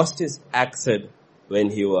he lost his accent when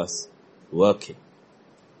he was working.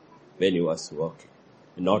 When he was working,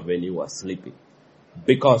 not when he was sleeping.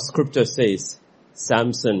 Because scripture says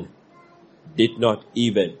Samson did not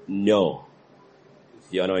even know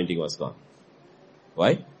the anointing was gone.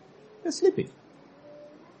 Why? He was sleeping.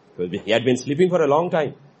 He had been sleeping for a long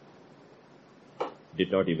time.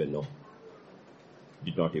 Did not even know.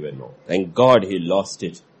 Did not even know. Thank God he lost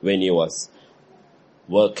it when he was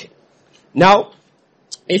working. Now,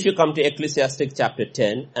 if you come to Ecclesiastes chapter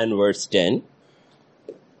 10 and verse 10,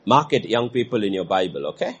 mark it, young people, in your Bible,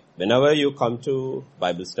 okay? Whenever you come to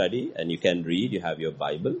Bible study and you can read, you have your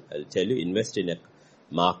Bible, I'll tell you, invest in a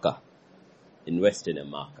marker. Invest in a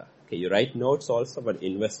marker. Okay, you write notes also, but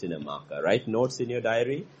invest in a marker. Write notes in your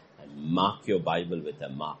diary and mark your Bible with a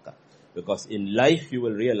marker. Because in life you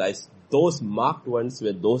will realize those marked ones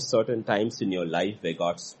were those certain times in your life where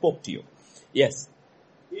God spoke to you. Yes.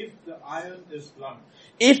 If the iron is blunt.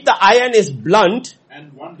 If the iron is blunt.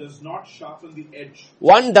 And one does not sharpen the edge.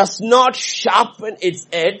 One does not sharpen its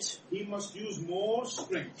edge. He must use more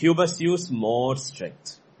strength. You must use more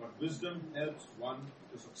strength. But wisdom helps one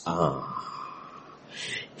to succeed.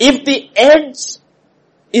 If the edge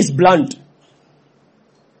is blunt.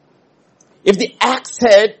 If the axe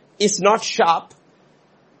head is not sharp,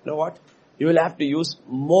 you know what? You will have to use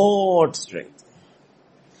more strength.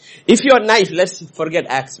 If your knife, let's forget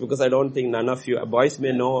axe, because I don't think none of you boys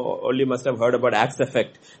may know, only must have heard about axe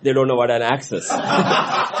effect. They don't know what an axe is.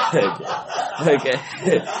 Okay.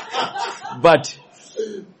 But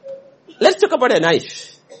let's talk about a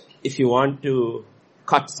knife. If you want to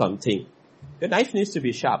cut something, your knife needs to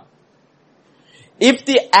be sharp. If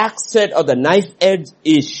the axe head or the knife edge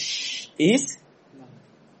is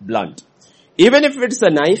blunt, even if it's a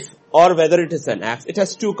knife or whether it is an axe, it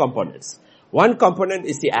has two components. One component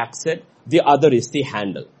is the axe head, the other is the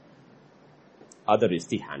handle. Other is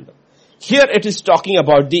the handle. Here it is talking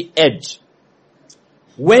about the edge.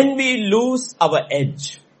 When we lose our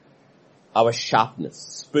edge, our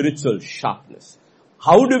sharpness, spiritual sharpness,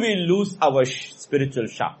 how do we lose our spiritual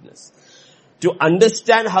sharpness? To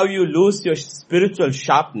understand how you lose your spiritual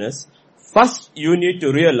sharpness, first you need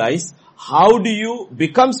to realize how do you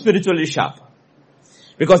become spiritually sharp.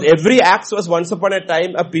 Because every axe was once upon a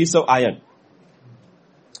time a piece of iron.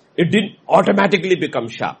 It didn't automatically become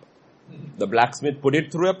sharp. The blacksmith put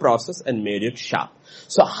it through a process and made it sharp.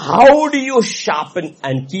 So how do you sharpen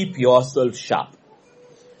and keep yourself sharp?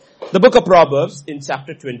 The book of Proverbs in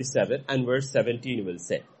chapter 27 and verse 17 will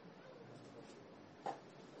say,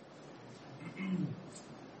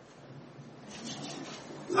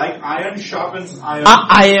 like iron sharpens iron.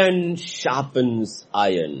 Iron sharpens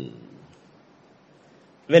iron.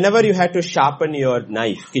 Whenever you had to sharpen your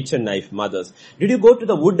knife, kitchen knife, mothers, did you go to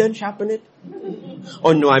the wood and sharpen it?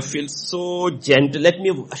 Oh no, I feel so gentle. Let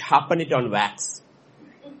me sharpen it on wax.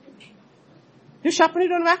 You sharpen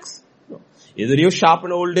it on wax? No. Either you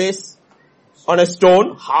sharpen old days on a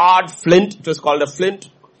stone, hard flint, it was called a flint,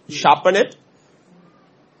 sharpen it,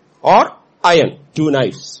 or iron, two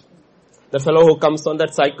knives. The fellow who comes on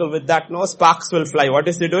that cycle with that, no, sparks will fly. What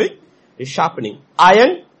is he doing? He's sharpening.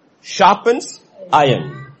 Iron sharpens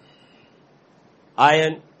iron.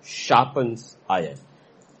 Iron sharpens iron.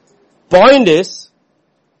 Point is,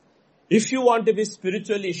 if you want to be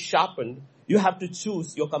spiritually sharpened, you have to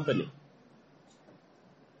choose your company.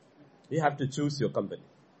 You have to choose your company.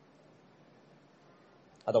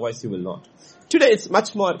 Otherwise you will not. Today it's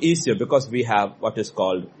much more easier because we have what is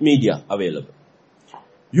called media available.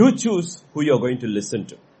 You choose who you're going to listen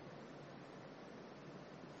to.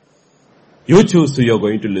 You choose who you're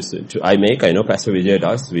going to listen to. I know Pastor Vijay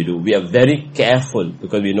does, we do. We are very careful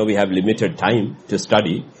because we know we have limited time to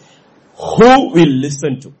study. Who we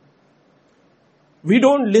listen to? We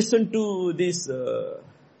don't listen to these,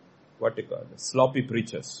 sloppy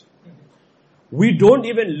preachers. We don't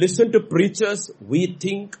even listen to preachers we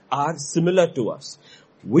think are similar to us.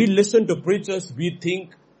 We listen to preachers we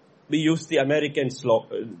think we use the American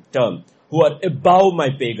term, who are above my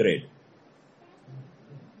pay grade.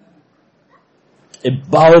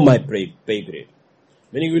 Above my pay grade.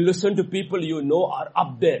 When you listen to people you know are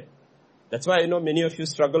up there. That's why many of you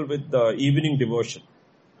struggle with the evening devotion.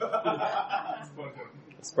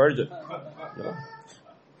 Spurgeon. No?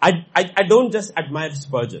 I don't just admire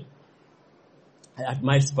Spurgeon. I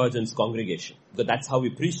admire Spurgeon's congregation. Because that's how he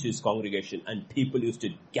preached his congregation and people used to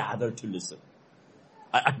gather to listen.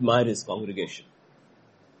 I admire his congregation.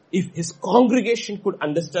 If his congregation could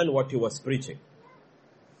understand what he was preaching,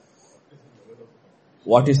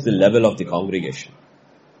 what is the level of the congregation?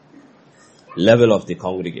 Level of the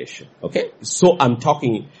congregation. Okay? So I'm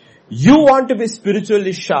talking, you want to be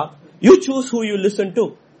spiritually sharp, you choose who you listen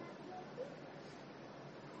to.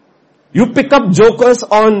 You pick up jokers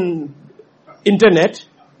on internet,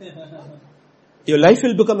 your life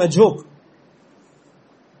will become a joke.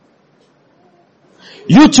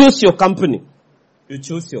 You choose your company. You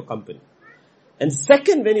choose your company. And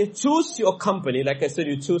second, when you choose your company, like I said,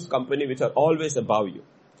 you choose company which are always above you.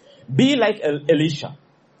 Be like Elisha.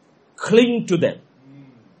 Cling to them.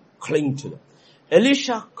 Cling to them.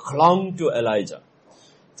 Elisha clung to Elijah.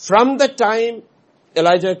 From the time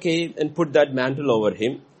Elijah came and put that mantle over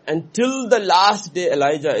him, until the last day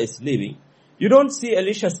Elijah is leaving, you don't see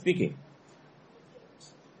Elisha speaking.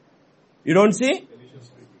 You don't see?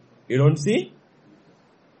 You don't see?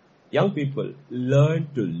 Young people, learn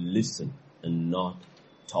to listen and not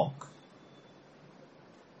talk.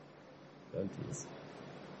 Learn to listen.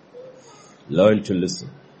 Learn to listen,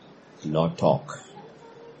 not talk.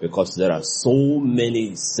 Because there are so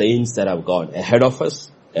many saints that have gone ahead of us,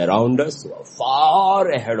 around us, who are far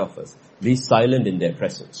ahead of us. Be silent in their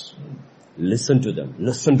presence. Listen to them.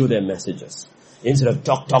 Listen to their messages. Instead of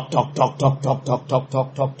talk.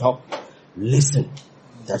 Listen.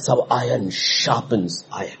 That's how iron sharpens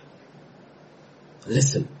iron.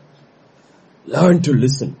 Listen. Learn to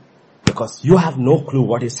listen. Because you have no clue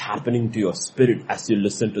what is happening to your spirit as you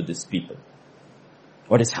listen to these people.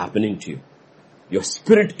 What is happening to you? Your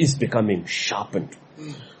spirit is becoming sharpened.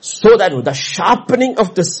 So that the sharpening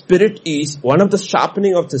of the spirit is, one of the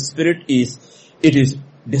sharpening of the spirit is, it is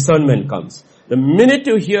discernment comes. The minute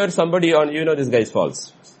you hear somebody on, this guy is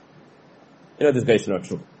false. This guy is not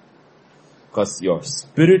true. Because your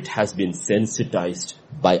spirit has been sensitized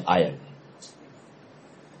by iron.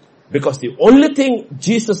 Because the only thing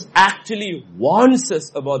Jesus actually warns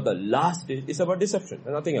us about the last days is about deception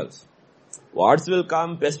and nothing else. Wars will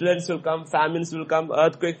come, pestilence will come, famines will come,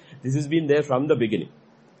 earthquake. This has been there from the beginning.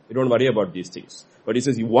 You don't worry about these things. But he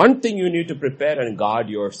says, one thing you need to prepare and guard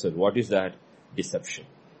yourself. What is that? Deception.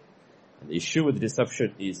 And the issue with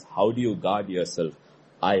deception is, how do you guard yourself?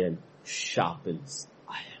 Iron sharpens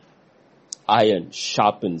iron. Iron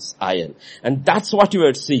sharpens iron. And that's what you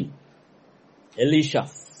are seeing. Elisha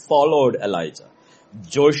followed Elijah.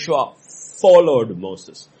 Joshua followed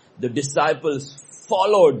Moses. The disciples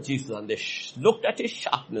followed Jesus and they looked at his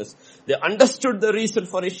sharpness. They understood the reason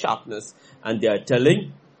for his sharpness and they are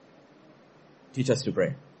telling, teach us to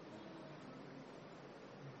pray.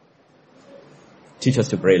 Teach us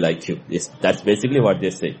to pray like you. That's basically what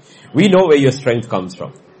they say. We know where your strength comes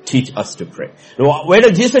from. Teach us to pray. Now, where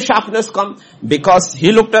did Jesus' sharpness come? Because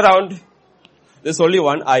he looked around. There's only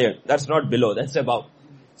one iron. That's not below. That's above.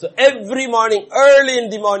 So every morning, early in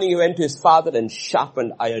the morning, he went to his father and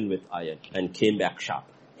sharpened iron with iron and came back sharp.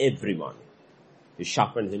 Every morning. He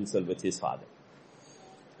sharpened himself with his father.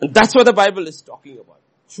 And that's what the Bible is talking about.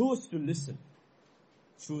 Choose to listen.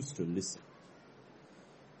 Choose to listen.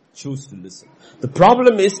 Choose to listen. The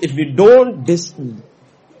problem is, if we don't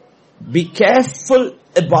be careful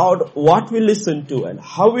about what we listen to and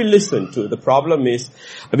how we listen to, the problem is,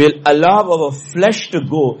 we'll allow our flesh to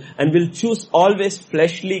go and we'll choose always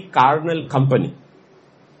fleshly, carnal company.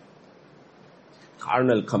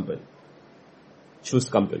 Carnal company. Choose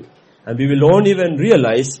company. And we will not even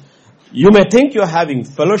realize, you may think you're having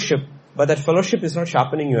fellowship, but that fellowship is not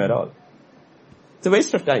sharpening you at all. It's a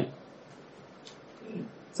waste of time.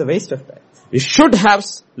 It's a waste of time. You should have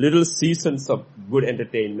little seasons of good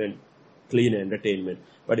entertainment, clean entertainment.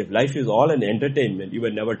 But if life is all an entertainment, you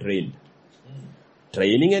were never trained.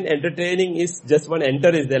 Training and entertaining is just one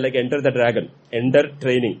enter is there, like enter the dragon. Enter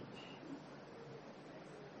training.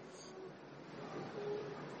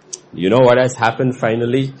 You know what has happened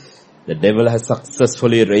finally? The devil has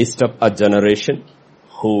successfully raised up a generation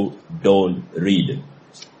who don't read.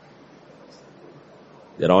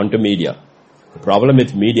 They're on to media. The problem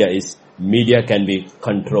with media is media can be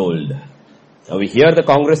controlled. Now we hear the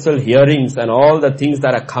congressional hearings and all the things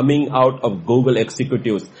that are coming out of Google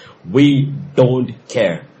executives. We don't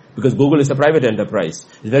care. Because Google is a private enterprise.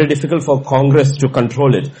 It's very difficult for Congress to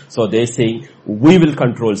control it. So they're saying, we will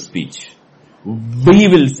control speech. We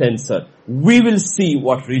will censor. We will see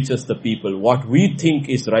what reaches the people. What we think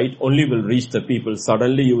is right only will reach the people.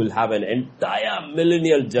 Suddenly you will have an entire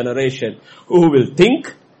millennial generation who will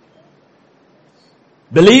think,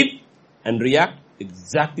 believe, and react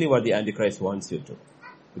exactly what the Antichrist wants you to.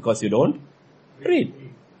 Because you don't read.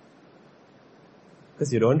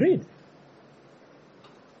 Because you don't read.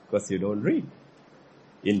 Because you don't read.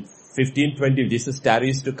 In 15-20, Jesus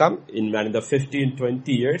tarries to come. In another 15-20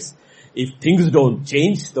 years, if things don't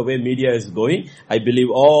change the way media is going, I believe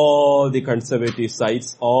all the conservative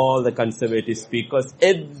sites, all the conservative speakers,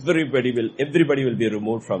 everybody will be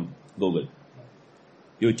removed from Google,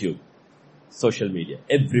 YouTube, social media.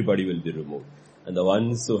 Everybody will be removed. And the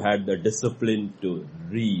ones who had the discipline to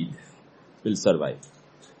read will survive.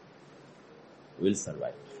 Will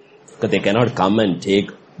survive. Because they cannot come and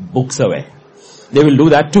take books away. They will do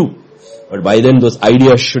that too. But by then those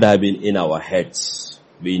ideas should have been in our heads.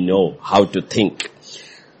 We know how to think.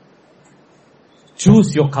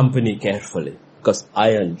 Choose your company carefully, because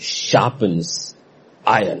iron sharpens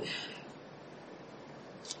iron.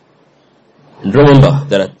 And remember,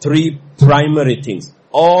 there are 3 primary things,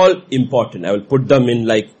 all important. I will put them in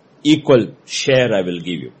like equal share I will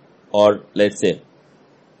give you. Or let's say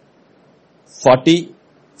 40,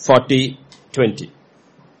 40, 20.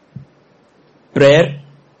 Prayer,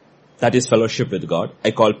 that is fellowship with God.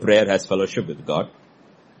 I call prayer as fellowship with God.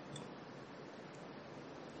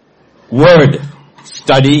 Word,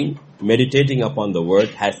 studying, meditating upon the word,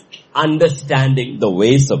 has understanding the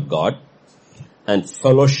ways of God, and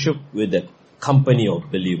fellowship with the company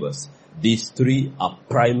of believers. These 3 are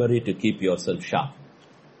primary to keep yourself sharp.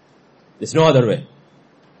 There's no other way.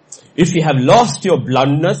 If you have lost your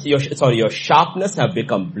bluntness, your sharpness have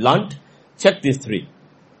become blunt, check these 3.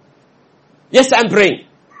 Yes, I'm praying.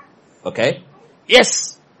 Okay.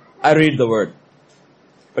 Yes, I read the word.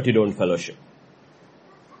 But you don't fellowship.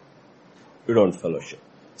 You don't fellowship.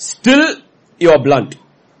 Still, you are blunt.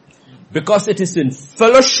 Because it is in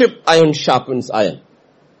fellowship iron sharpens iron.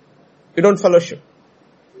 You don't fellowship.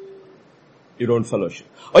 You don't fellowship.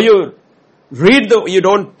 Or you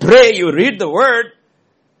don't pray, you read the word,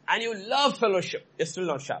 and you love fellowship. You're still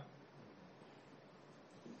not sharp.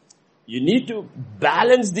 You need to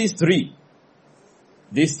balance these 3.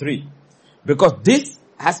 These 3. Because this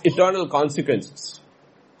has eternal consequences.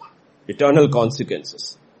 Eternal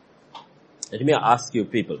consequences. Let me ask you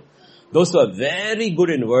people, those who are very good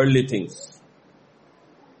in worldly things,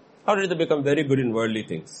 how did they become very good in worldly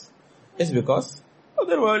things? It's because of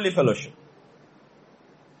their worldly fellowship.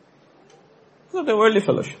 Because of their worldly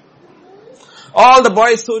fellowship. All the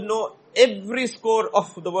boys who know every score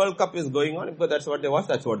of the World Cup is going on, because that's what they watch,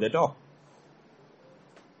 that's what they talk.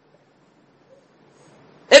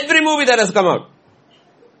 Every movie that has come out.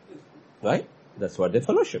 Right? That's what they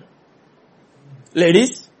fellowship.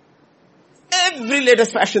 Ladies, every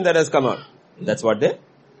latest fashion that has come out. That's what they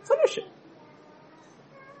fellowship.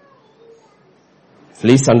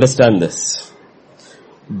 Please understand this.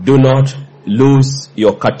 Do not lose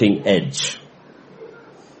your cutting edge.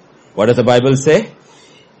 What does the Bible say?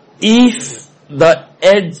 If the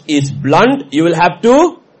edge is blunt, you will have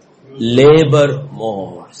to labor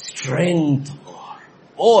more, strength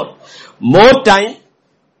more time,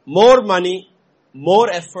 more money, more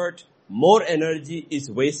effort, more energy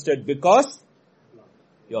is wasted because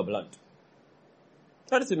you are blunt.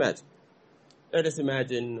 Let us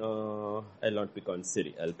imagine. I'll not pick on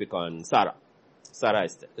Siri. I'll pick on Sarah. Sarah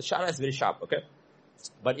is very sharp, okay?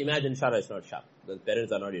 But imagine Sarah is not sharp. The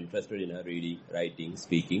parents are not interested in her reading, writing,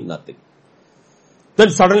 speaking, nothing.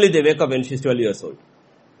 Then suddenly they wake up when she's 12 years old.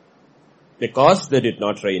 Because they did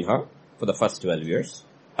not train her for the first 12 years.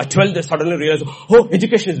 At 12 they suddenly realize,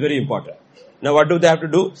 education is very important. Now what do they have to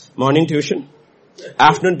do? Morning tuition,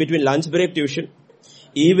 afternoon between lunch break tuition,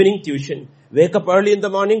 evening tuition, wake up early in the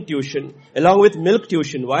morning tuition, along with milk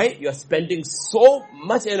tuition. Why? You are spending so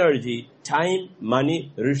much energy, time,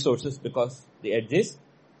 money, resources because the edge is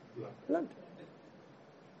blunt.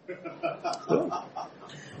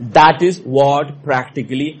 That is what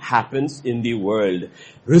practically happens in the world.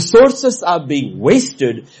 Resources are being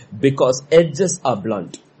wasted because edges are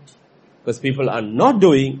blunt. Because people are not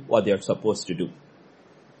doing what they are supposed to do.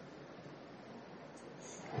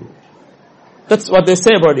 That's what they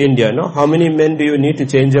say about India, no? How many men do you need to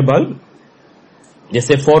change a bulb? They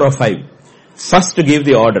say 4 or 5. First to give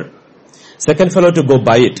the order. Second fellow to go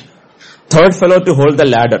buy it. Third fellow to hold the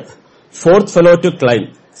ladder. Fourth fellow to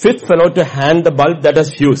climb. Fifth fellow to hand the bulb that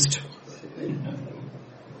has fused.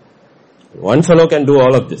 One fellow can do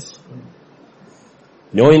all of this.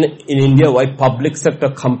 In India why public sector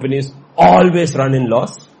companies always run in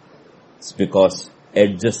loss? It's because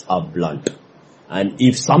edges are blunt. And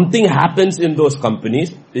if something happens in those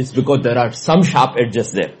companies, it's because there are some sharp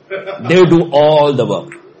edges there. They do all the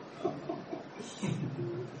work.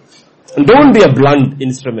 And don't be a blunt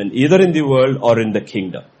instrument either in the world or in the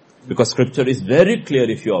kingdom. Because scripture is very clear,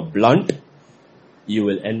 if you are blunt, you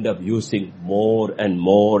will end up using more and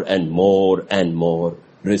more and more and more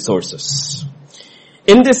resources.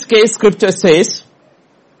 In this case, scripture says,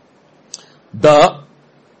 the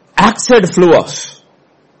axe head flew off.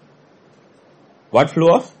 What flew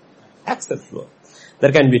off? Axe head flew off.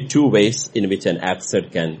 There can be two ways in which an axe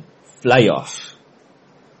head can fly off.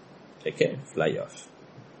 Okay, fly off.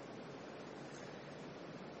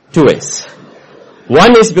 Two ways.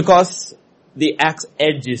 One is because the axe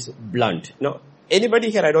edge is blunt. Now,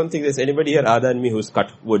 anybody here, I don't think there's anybody here other than me who's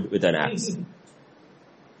cut wood with an axe.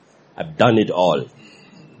 I've done it all.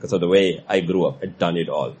 Because of the way I grew up, I've done it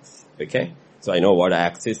all. Okay? So I know what an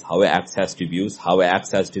axe is, how an axe has to be used, how an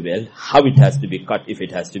axe has to be held, how it has to be cut if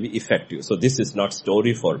it has to be effective. So this is not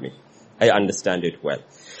story for me. I understand it well.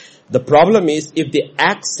 The problem is if the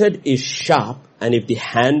axe head is sharp and if the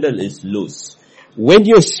handle is loose, when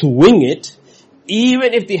you swing it,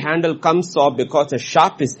 even if the handle comes off because the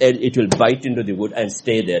sharp is edge, it will bite into the wood and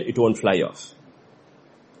stay there. It won't fly off.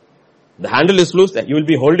 The handle is loose, you will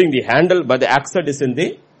be holding the handle, but the axe head is in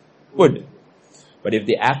the wood. But if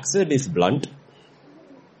the axe head is blunt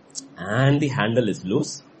and the handle is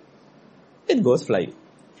loose, it goes flying.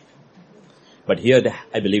 But here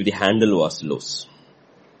I believe the handle was loose.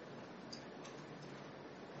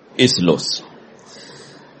 Is loose.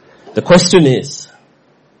 The question is,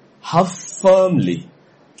 how firmly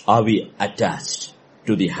are we attached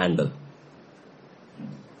to the handle?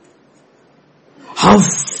 How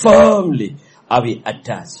firmly are we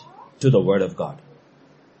attached to the Word of God?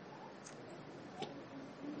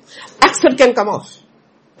 Axe head can come off.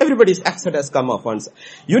 Everybody's axe head has come off once.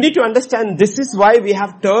 You need to understand this is why we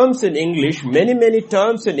have terms in English. Many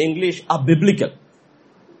terms in English are biblical.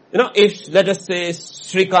 If, let us say,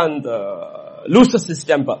 Srikant loses his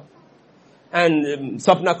temper. And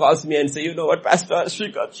Sapna calls me and say, you know what, Pastor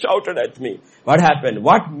Srikant shouted at me. What happened?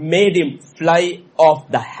 What made him fly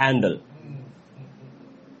off the handle?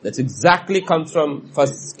 That's exactly comes from 2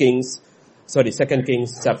 Kings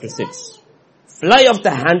chapter 6. Fly off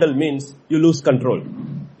the handle means you lose control.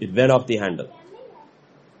 It went off the handle.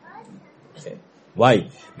 Okay. Why?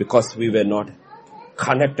 Because we were not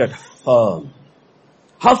connected firm.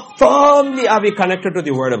 How firmly are we connected to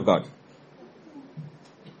the Word of God?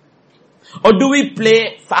 Or do we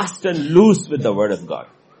play fast and loose with the Word of God?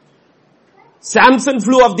 Samson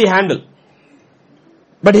flew off the handle,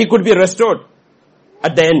 but he could be restored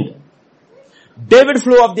at the end. David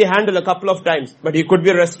flew off the handle a couple of times, but he could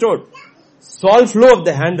be restored. Saul flew off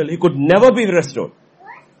the handle, he could never be restored.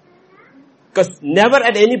 Because never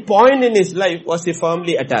at any point in his life was he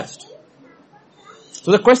firmly attached.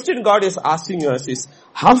 So the question God is asking us is,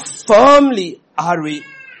 how firmly are we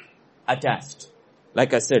attached?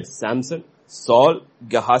 Like I said, Samson, Saul,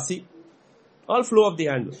 Gehazi, all flew off the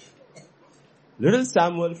handle. Little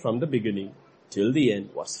Samuel from the beginning till the end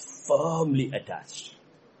was firmly attached.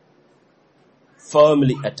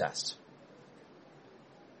 Firmly attached.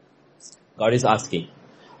 God is asking,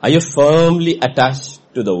 are you firmly attached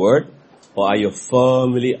to the Word or are you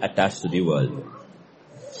firmly attached to the world?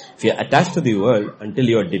 If you are attached to the world until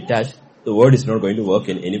you are detached, the Word is not going to work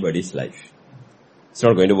in anybody's life. It's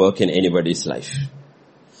not going to work in anybody's life.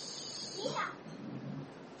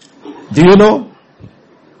 Do you know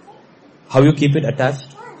how you keep it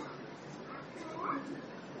attached?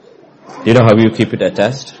 Do you know how you keep it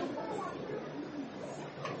attached?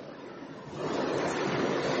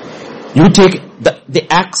 You take the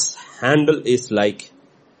axe handle is like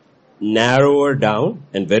narrower down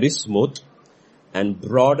and very smooth and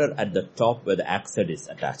broader at the top where the axe head is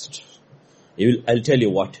attached. I'll tell you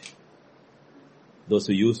what those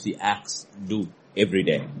who use the axe do every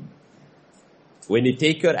day. When you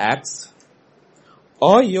take your axe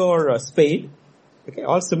or your spade, okay,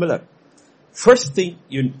 all similar. First thing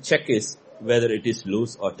you check is whether it is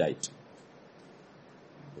loose or tight.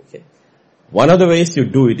 Okay. One of the ways you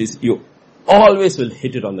do it is you always will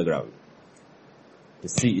hit it on the ground to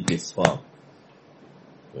see it is firm.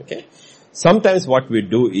 Okay. Sometimes what we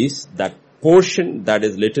do is that portion that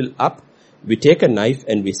is little up, we take a knife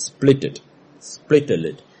and we split a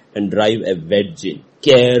lid and drive a wedge in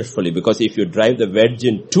carefully, because if you drive the wedge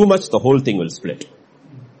in too much, the whole thing will split.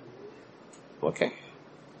 Okay.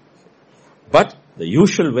 But the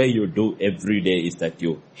usual way you do every day is that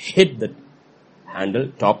you hit the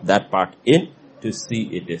handle, top that part in, to see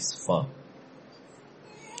it is firm.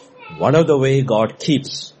 One of the way God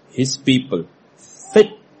keeps His people fit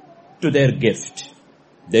to their gift,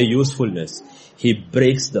 their usefulness, He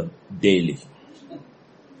breaks them daily.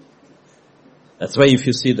 That's why if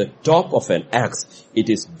you see the top of an axe, it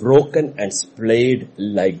is broken and splayed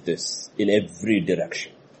like this in every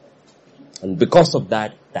direction. And because of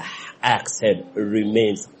that, the axe head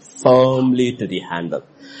remains firmly to the handle.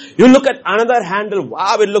 You look at another handle,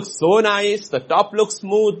 wow, it looks so nice, the top looks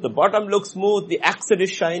smooth, the bottom looks smooth, the axe head is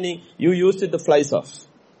shining, you use it, the flies off.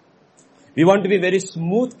 We want to be very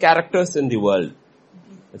smooth characters in the world.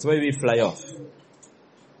 That's why we fly off.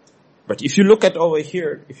 But if you look at over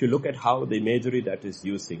here, if you look at how the imagery that is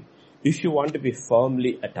using, if you want to be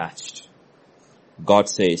firmly attached, God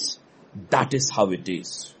says, that is how it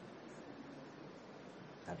is.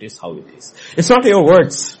 That is how it is. It's not your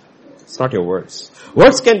words. It's not your words.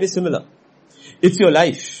 Words can be similar. It's your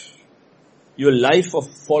life. Your life of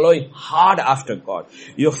following hard after God.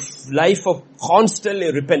 Your life of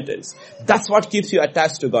constantly repentance. That's what keeps you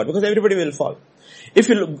attached to God, because everybody will fall. If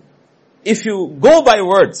you go by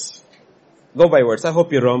words, I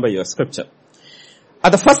hope you remember your scripture.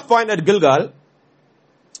 At the first point at Gilgal,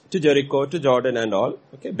 to Jericho, to Jordan and all,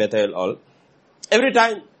 okay, Bethel, all. Every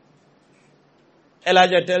time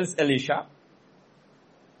Elijah tells Elisha,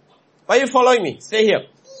 why are you following me? Stay here.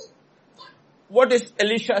 What is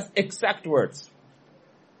Elisha's exact words?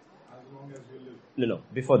 As long as you live. No,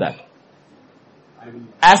 before that.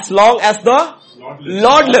 As long as the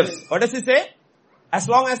Lord lives. What does he say? As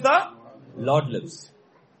long as the Lord lives.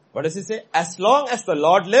 What does he say? As long as the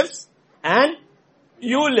Lord lives and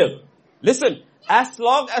you live. Listen, as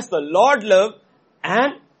long as the Lord lives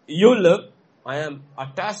and you live, I am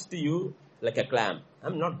attached to you like a clam.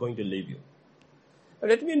 I'm not going to leave you. But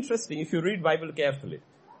let me interesting if you read Bible carefully.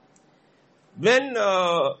 When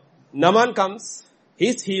Naaman comes,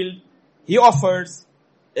 he's healed, he offers,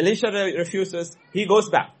 Elisha refuses, he goes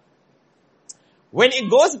back. When he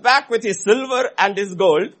goes back with his silver and his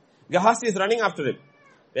gold, Gehazi is running after him.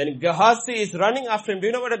 When Gehazi is running after him, do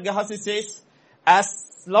you know what Gehazi says?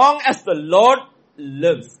 As long as the Lord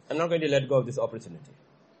lives, I'm not going to let go of this opportunity.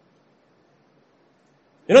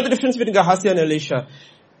 You know the difference between Gehazi and Elisha?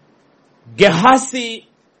 Gehazi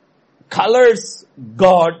colors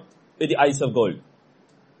God with the eyes of gold,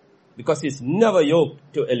 because he's never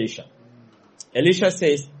yoked to Elisha. Elisha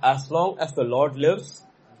says, as long as the Lord lives,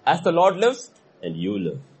 and you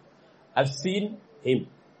live. I've seen him,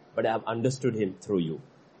 but I have understood him through you.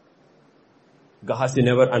 Gehazi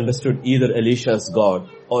never understood either Elisha's God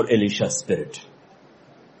or Elisha's spirit.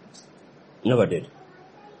 Never did.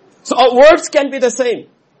 So our words can be the same.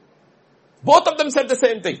 Both of them said the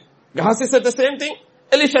same thing. Gehazi said the same thing.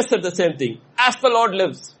 Elisha said the same thing. As the Lord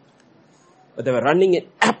lives. But they were running in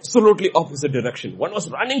absolutely opposite direction. One was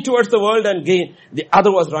running towards the world and gain. The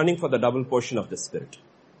other was running for the double portion of the Spirit.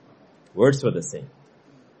 Words were the same.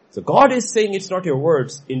 So God is saying it's not your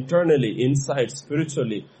words. Internally, inside,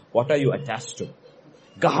 spiritually, what are you attached to?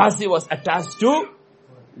 Gehazi was attached to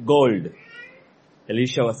gold.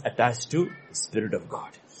 Elisha was attached to the Spirit of God.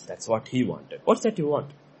 That's what he wanted. What's that you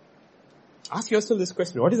want? Ask yourself this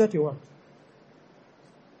question. What is that you want?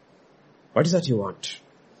 What is that you want?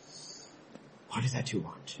 What is that you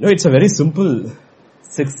want? No, it's a very simple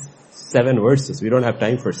 6-7 verses. We don't have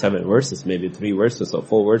time for 7 verses, maybe 3 verses or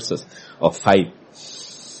 4 verses or 5.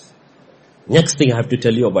 Next thing I have to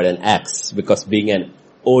tell you about an axe, because being an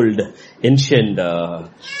old, ancient,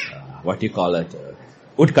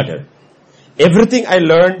 woodcutter. Everything I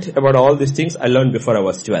learned about all these things, I learned before I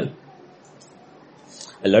was 12.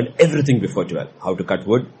 I learned everything before 12. How to cut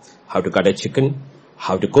wood, how to cut a chicken,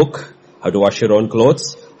 how to cook, how to wash your own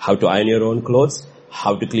clothes, how to iron your own clothes,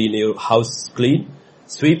 how to clean your house clean,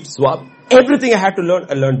 sweep, swab. Everything I had to learn,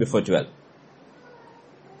 I learned before 12.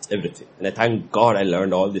 Everything. And I thank God I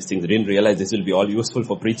learned all these things. I didn't realize this will be all useful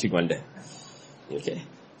for preaching one day. Okay.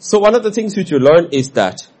 So one of the things which you learn is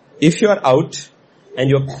that if you are out and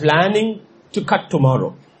you're planning to cut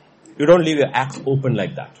tomorrow, you don't leave your axe open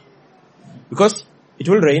like that. Because it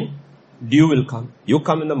will rain, dew will come, you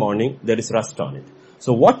come in the morning, there is rust on it.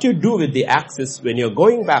 So what you do with the axe is, when you're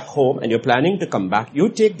going back home and you're planning to come back, you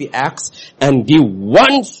take the axe and give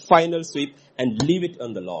one final sweep and leave it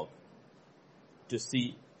on the log to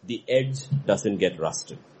see the edge doesn't get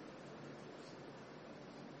rusted.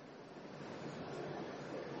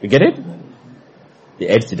 You get it? The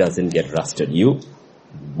edge doesn't get rusted. You,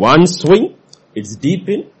 one swing, it's deep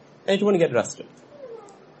in, and it won't get rusted.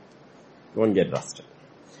 It won't get rusted.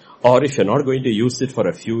 Or if you're not going to use it for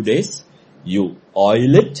a few days, you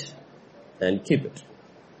oil it and keep it.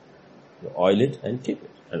 You oil it and keep it.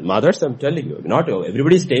 And mothers, I'm telling you, not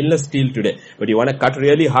everybody's stainless steel today. But you want to cut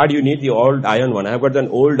really hard, you need the old iron one. I've got an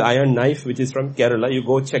old iron knife which is from Kerala. You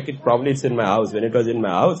go check it, probably it's in my house. When it was in my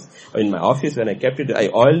house, or in my office, when I kept it, I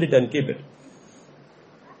oiled it and keep it.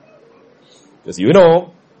 Because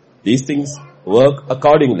these things work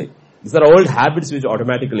accordingly. These are old habits which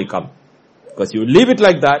automatically come. Because you leave it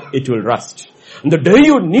like that, it will rust. And the day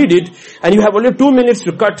you need it, and you have only 2 minutes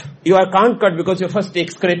to cut, you can't cut because you first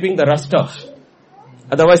take scraping the rust off.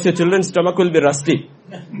 Otherwise your children's stomach will be rusty.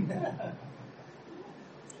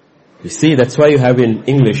 You see, that's why you have in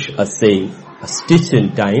English a saying, a stitch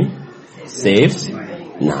in time saves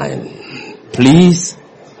 9. Please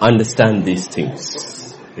understand these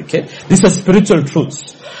things. Okay? These are spiritual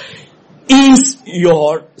truths. Is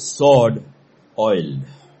your sword oiled?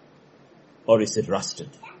 Or is it rusted?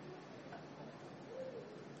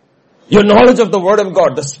 Your knowledge of the Word of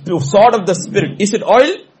God, the sword of the Spirit, is it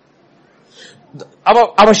oiled?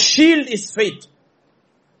 Our shield is faith.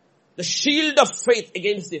 The shield of faith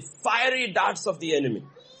against the fiery darts of the enemy.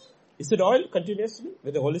 Is it oiled continuously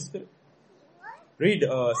with the Holy Spirit? Read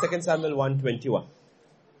 2 Samuel 1:21.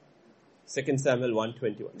 2 Samuel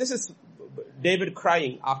 1:21. This is David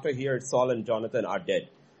crying after he heard Saul and Jonathan are dead.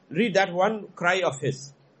 Read that one cry of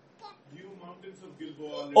his. You mountains of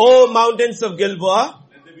Gilboa. O mountains of Gilboa.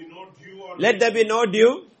 Let there be no dew or Let there be no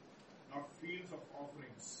dew. Nor fields of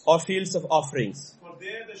offerings. Or fields of offerings. For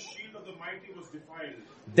there the shield of the mighty was defiled.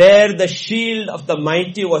 There the shield of the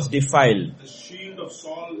mighty was defiled. The shield of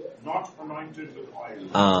Saul not anointed with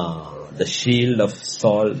oil. The shield of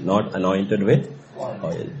Saul not anointed with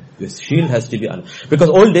oil. This shield has to be because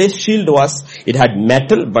old days shield it had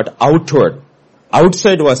metal but outward.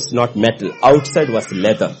 Outside was not metal. Outside was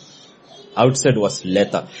leather. Outside was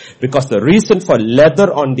leather. Because the reason for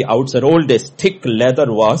leather on the outside, old days, thick leather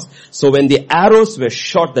was, so when the arrows were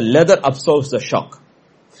shot, the leather absorbs the shock.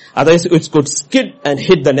 Otherwise it could skid and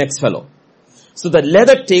hit the next fellow. So the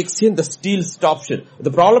leather takes in, the steel stops it.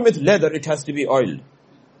 The problem with leather, it has to be oiled.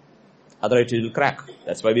 Otherwise it will crack.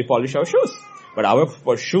 That's why we polish our shoes. But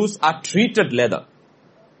our shoes are treated leather.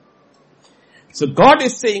 So God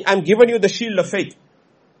is saying, I'm giving you the shield of faith.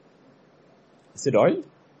 Is it oiled?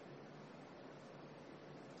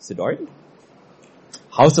 Is it oiled?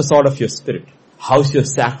 How's the sword of your spirit? How's your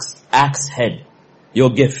axe head?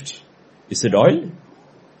 Your gift. Is it oiled?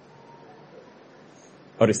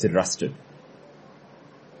 Or is it rusted?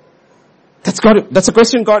 That's a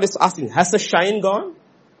question God is asking. Has the shine gone?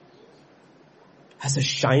 Has the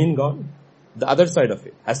shine gone? The other side of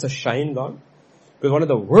it. Has the shine gone? Because one of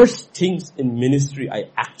the worst things in ministry I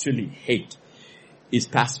actually hate is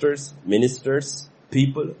pastors, ministers,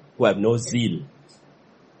 people who have no zeal.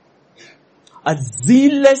 A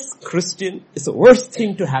zealous Christian is the worst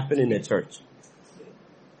thing to happen in a church.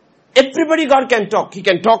 Everybody God can talk. He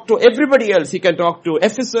can talk to everybody else. He can talk to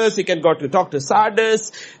Ephesus. He can talk to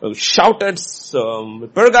Sardis, shout at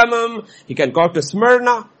Pergamum. He can talk to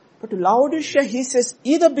Smyrna. But to Laodicea, he says,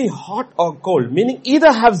 either be hot or cold. Meaning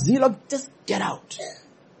either have zeal or just get out.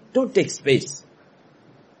 Don't take space.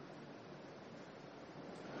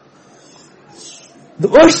 The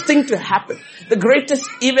worst thing to happen, the greatest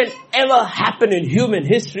event ever happened in human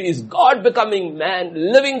history is God becoming man,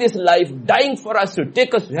 living this life, dying for us to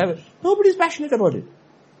take us to heaven. Nobody's passionate about it.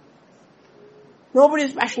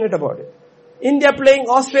 Nobody's passionate about it. India playing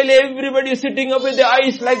Australia, everybody is sitting up with their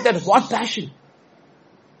eyes like that. What passion?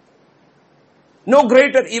 No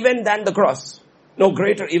greater event than the cross. No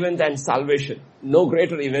greater event than salvation. No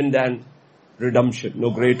greater event than redemption. No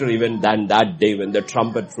greater event than that day when the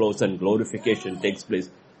trumpet flows and glorification takes place.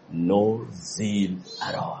 No zeal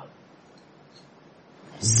at all.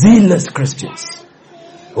 Zealous Christians.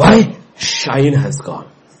 Why? Shine has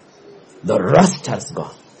gone. The rust has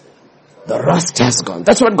gone. The rust has gone.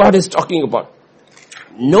 That's what God is talking about.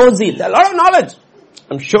 No zeal. A lot of knowledge.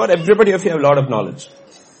 I'm sure everybody of you have a lot of knowledge.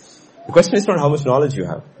 The question is not how much knowledge you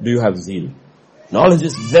have. Do you have zeal? Knowledge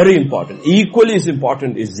is very important. Equally as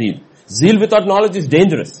important is zeal. Zeal without knowledge is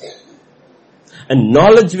dangerous. And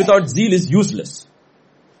knowledge without zeal is useless.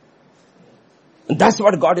 And that's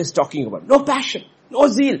what God is talking about. No passion. No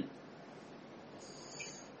zeal.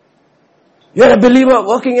 You're a believer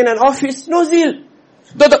working in an office. No zeal.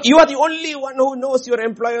 You are the only one who knows your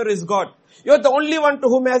employer is God. You are the only one to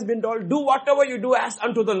whom has been told, do whatever you do as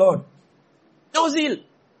unto the Lord. No zeal.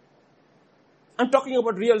 I'm talking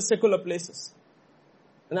about real secular places.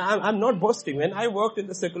 And I'm not boasting. When I worked in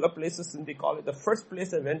the secular places in the college, the first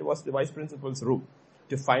place I went was the vice principal's room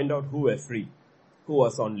to find out who were free, who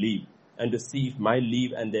was on leave, and to see if my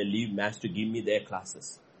leave and their leave matched to give me their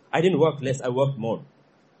classes. I didn't work less, I worked more.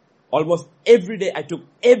 Almost every day I took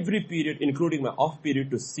every period, including my off period,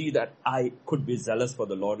 to see that I could be zealous for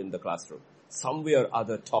the Lord in the classroom. Some way or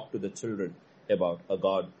other talk to the children about a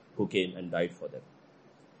God who came and died for them.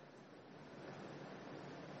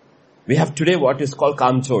 We have today what is called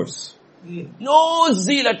kamchors. No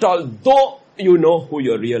zeal at all, though you know who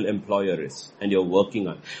your real employer is and you're working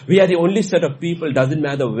on. We are the only set of people, doesn't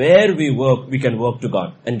matter where we work, we can work to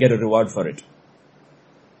God and get a reward for it.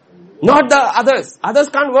 Not the others. Others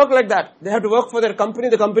can't work like that. They have to work for their company.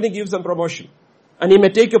 The company gives them promotion. And he may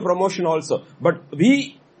take your promotion also. But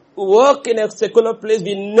we work in a secular place.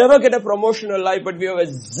 We never get a promotion in life, but we are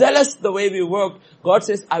zealous the way we work. God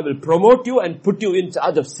says, I will promote you and put you in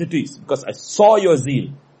charge of cities because I saw your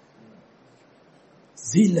zeal.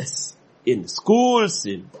 Zealous in schools,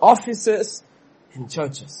 in offices, in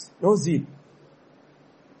churches. No zeal.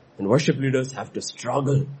 And worship leaders have to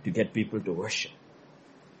struggle to get people to worship.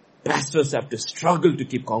 Pastors have to struggle to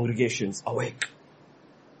keep congregations awake.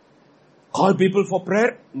 Call people for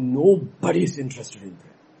prayer. Nobody is interested in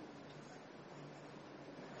prayer.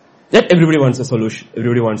 Yet everybody wants a solution.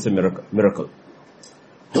 Everybody wants a miracle.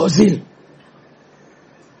 No zeal.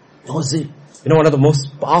 No zeal. You know, one of the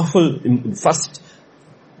most powerful, first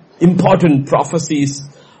important prophecies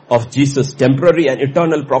of Jesus, temporary and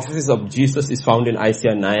eternal prophecies of Jesus, is found in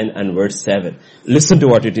Isaiah 9 and verse 7. Listen to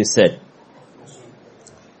what it is said.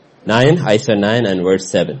 Isaiah 9 and verse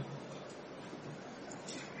 7.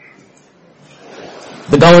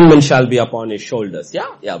 The government shall be upon his shoulders.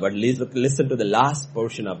 Yeah, but listen to the last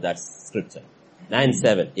portion of that scripture.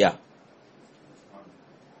 9:7, yeah.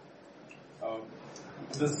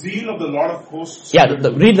 The zeal of the Lord of hosts. Yeah,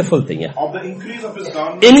 read the full thing, yeah. Of the increase of his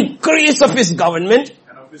government. Increase of his government.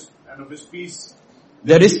 And of his peace.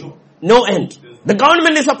 There is no end. The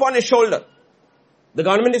government is upon his shoulder. The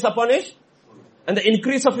government is upon his. And the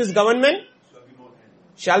increase of his government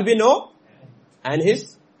shall be no, and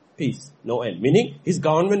his peace, no end. Meaning, his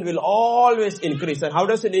government will always increase. And how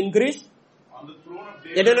does it increase? On the throne of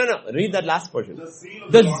David. No. Read that last portion.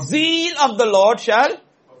 The zeal of the Lord shall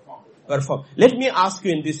perform. Let me ask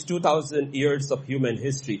you, in these 2,000 years of human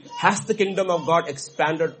history, has the kingdom of God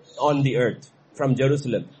expanded on the earth from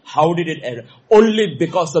Jerusalem? How did it end? Only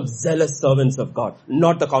because of zealous servants of God,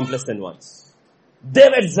 not the complacent ones. They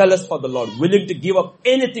were zealous for the Lord, willing to give up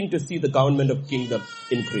anything to see the government of kingdom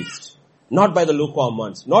increased. Not by the lukewarm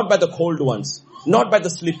ones, not by the cold ones, not by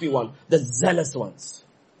the sleepy one, the zealous ones.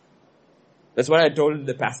 That's what I told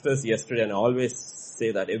the pastors yesterday, and I always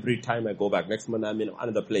say that every time I go back. Next month I'm in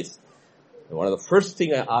another place. And one of the first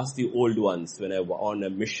thing I ask the old ones when I was on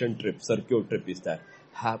a mission trip, circuit trip, is that,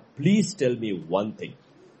 please tell me one thing.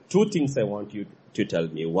 Two things I want you to tell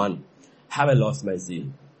me. One, have I lost my zeal?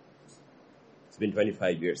 It's been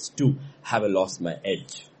 25 years. Two, have I lost my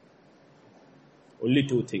edge? Only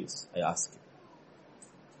two things I ask you.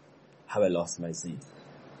 Have I lost my zeal?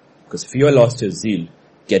 Because if you have lost your zeal,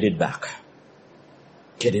 get it back.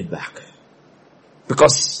 Get it back.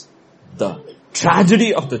 Because the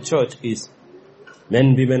tragedy of the church is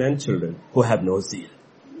men, women and children who have no zeal.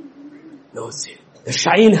 No zeal. The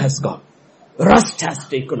shine has gone. Rust has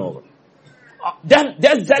taken over.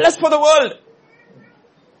 They're zealous for the world.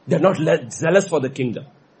 They're not zealous for the kingdom.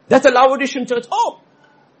 That's a Laodicean church. Oh,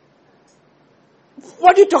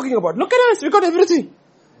 what are you talking about? Look at us. We got everything.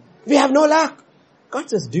 We have no lack. God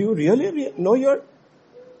says, do you really know you're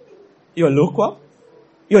lukewarm?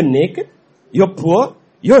 You're naked? You're poor?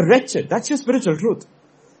 You're wretched. That's your spiritual truth.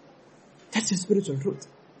 That's your spiritual truth.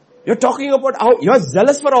 You're talking about how you're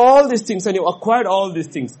zealous for all these things and you acquired all these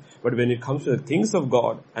things. But when it comes to the things of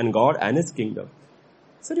God and His kingdom,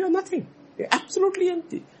 so you're nothing. You're absolutely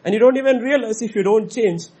empty. And you don't even realize if you don't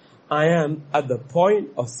change, I am at the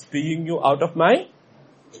point of spewing you out of my,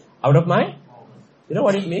 you know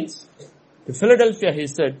what it means? To Philadelphia, he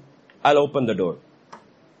said, I'll open the door.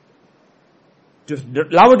 To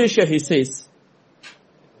Laodicea, he says,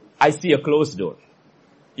 I see a closed door.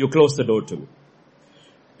 You close the door to me.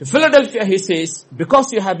 To Philadelphia, he says,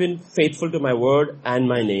 because you have been faithful to my word and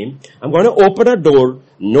my name, I'm going to open a door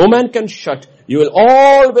no man can shut. You will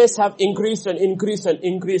always have increased and increased and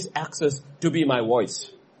increased access to be my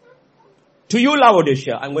voice. To you,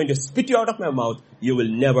 Laodicea, I'm going to spit you out of my mouth. You will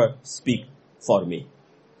never speak for me.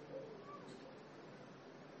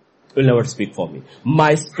 Will never speak for me.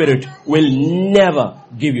 My spirit will never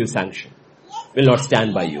give you sanction. Will not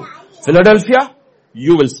stand by you. Philadelphia,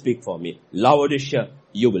 you will speak for me. Laodicea,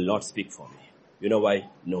 you will not speak for me. You know why?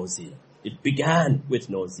 No zeal. It began with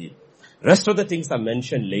no zeal. Rest of the things are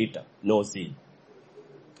mentioned later. No zeal.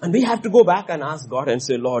 And we have to go back and ask God and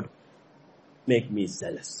say, Lord, make me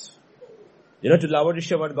zealous. You know, to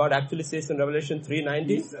Laodicea what God actually says in Revelation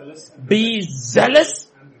 3:19? Be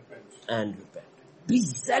zealous and repent. Be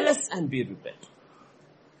zealous and be repent.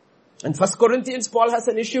 In 1 Corinthians, Paul has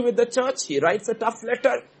an issue with the church. He writes a tough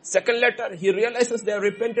letter. Second letter, he realizes they have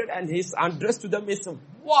repented and his address to them is,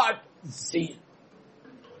 what zeal?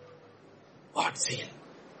 What zeal?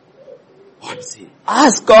 What zeal?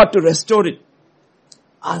 Ask God to restore it.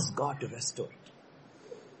 Ask God to restore it.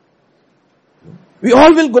 We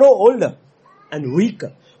all will grow older and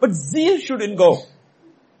weaker. But zeal shouldn't go.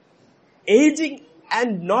 Aging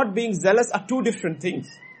and not being zealous are two different things.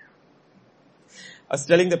 I was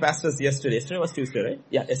telling the pastors yesterday. Yesterday was Tuesday, right?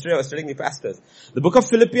 Yeah, yesterday I was telling the pastors. The book of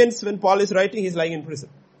Philippians, when Paul is writing, he's lying in prison.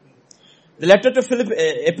 The letter to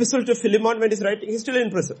epistle to Philemon, when he's writing, he's still in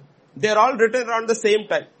prison. They are all written around the same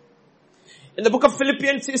time. In the book of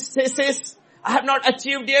Philippians, he says, I have not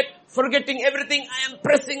achieved yet, forgetting everything, I am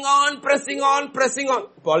pressing on, pressing on, pressing on.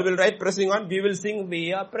 Paul will write pressing on, we will sing,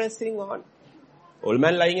 we are pressing on. Old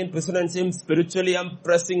man lying in prison and saying, spiritually I'm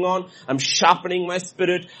pressing on, I'm sharpening my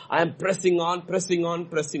spirit, I am pressing on, pressing on,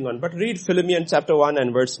 pressing on. But read Philippians chapter 1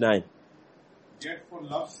 and verse 9. Yet for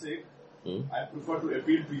love's sake, I prefer to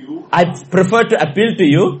appeal to you. I prefer to appeal to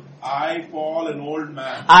you. I, Paul, an old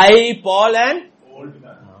man. I, Paul, an old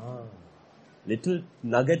man. Little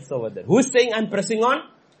nuggets over there. Who is saying I'm pressing on?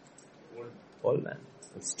 Old man.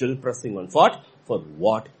 I'm still pressing on. For what? For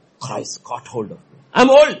what Christ got hold of me.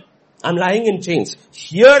 I'm old. I'm lying in chains.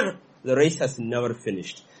 Here, the race has never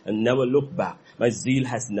finished and never looked back. My zeal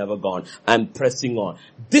has never gone. I'm pressing on.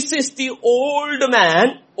 This is the old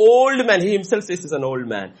man. He himself says he's an old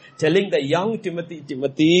man. Telling the young Timothy,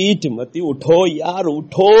 utho yaar,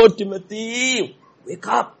 utho Timothy. Wake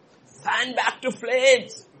up. Fan back to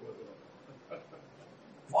flames.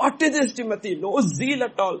 What is this, Timothy? No zeal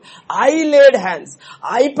at all. I laid hands.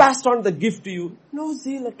 I passed on the gift to you. No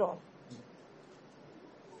zeal at all.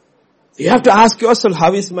 You have to ask yourself,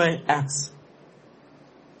 how is my axe?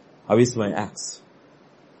 How is my axe?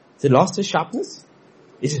 Has it lost its sharpness?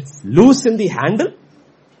 Is it loose in the handle?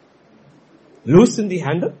 Loose in the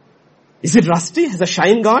handle? Is it rusty? Has the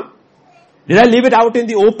shine gone? Did I leave it out in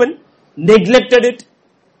the open? Neglected it?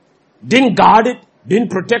 Didn't guard it?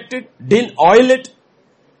 Didn't protect it? Didn't oil it?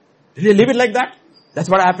 Did he leave it like that? That's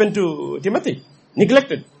what happened to Timothy.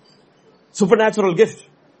 Neglected. Supernatural gift.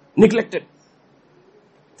 Neglected.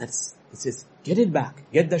 It says, get it back.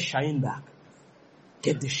 Get the shine back.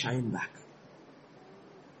 Get the shine back.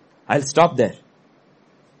 I'll stop there.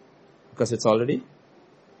 Because it's already.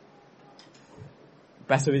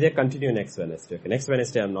 Pastor Vijay, continue next Wednesday. Okay? Next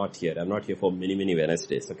Wednesday I'm not here. I'm not here for many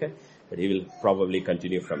Wednesdays. Okay? But he will probably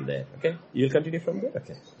continue from there. Okay? You'll continue from there?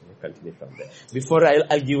 Okay. You'll continue from there. Before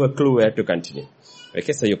I'll give a clue where to continue.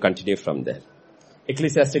 Okay? So you continue from there.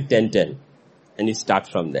 Ecclesiastes 10:10. And you start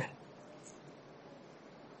from there.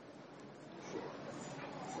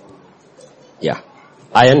 Yeah.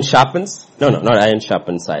 Iron sharpens. No, not iron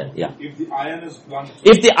sharpens iron. Yeah. If the iron is blunt.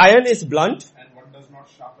 If the iron is blunt. And one does not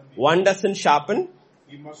sharpen. One doesn't sharpen.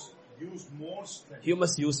 He must use more strength. You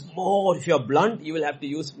must use more. If you're blunt, you will have to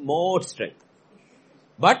use more strength.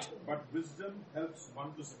 But wisdom helps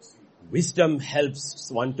one to succeed. Wisdom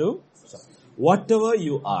helps one to succeed. Whatever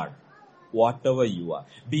you are,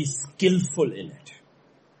 be skillful in it.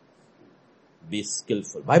 Be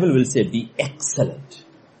skillful. Bible will say be excellent.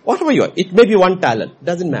 Whatever you are. It may be one talent.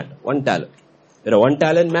 Doesn't matter. One talent. You're a one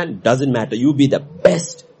talent man. Doesn't matter. You be the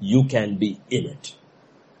best you can be in it.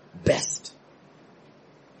 Best.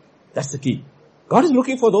 That's the key. God is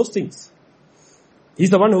looking for those things. He's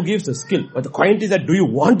the one who gives the skill. But the point is that do you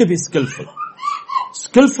want to be skillful?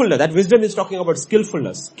 Skillfulness. That wisdom is talking about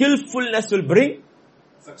skillfulness. Skillfulness will bring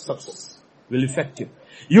success. Will affect you.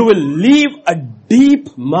 You will leave a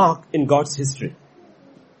deep mark in God's history.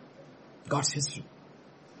 God's history.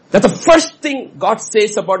 That's the first thing God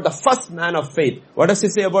says about the first man of faith. What does he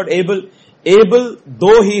say about Abel? Abel,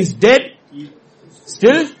 though he is dead,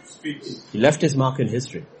 still speaks. He left his mark in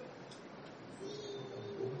history.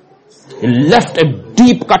 He left a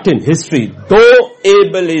deep cut in history. Though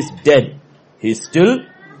Abel is dead, he still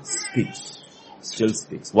speaks. Still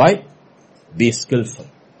speaks. Why? Be skillful.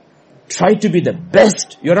 Try to be the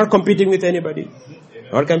best. You're not competing with anybody.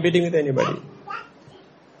 Not competing with anybody.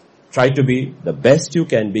 Try to be the best you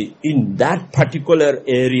can be in that particular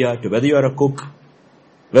area, to whether you are a cook,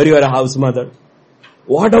 whether you are a house mother,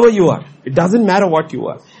 whatever you are. It doesn't matter what you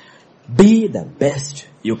are. Be the best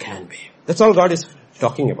you can be. That's all God is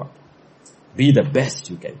talking about. Be the best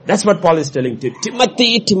you can. That's what Paul is telling to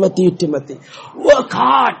Timothy. Work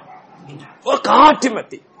hard. Work hard,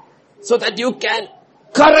 Timothy. So that you can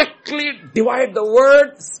correctly divide the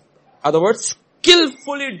words. Other words,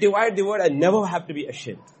 skillfully divide the word and never have to be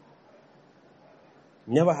ashamed.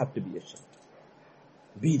 Never have to be ashamed.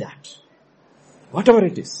 Be that. Whatever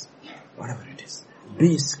it is. Whatever it is.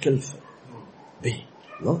 Be skillful. Be.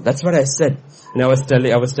 No, that's what I said. And I was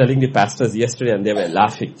telling the pastors yesterday and they were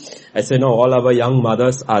laughing. I said, no, all our young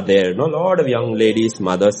mothers are there. No, a lot of young ladies,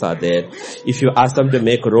 mothers are there. If you ask them to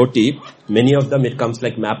make roti, many of them it comes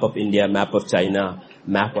like map of India, map of China,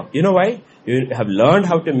 map of, you know why? You have learned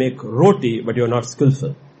how to make roti, but you're not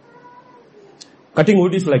skillful. Cutting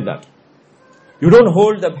wood is like that. You don't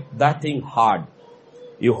hold that thing hard.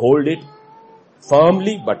 You hold it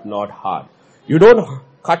firmly, but not hard. You don't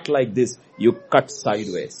cut like this. You cut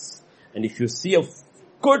sideways. And if you see a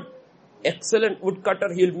good, excellent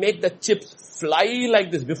woodcutter, he'll make the chips fly like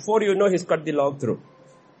this. Before you know, he's cut the log through.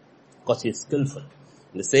 Because he's skillful.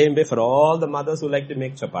 In the same way, for all the mothers who like to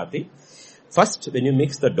make chapati, first, when you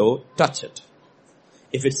mix the dough, touch it.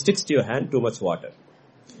 If it sticks to your hand, too much water.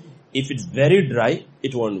 If it's very dry,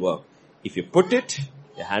 it won't work. If you put it,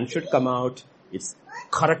 your hand should come out. It's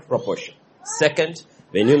correct proportion. Second,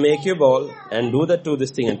 when you make your ball and do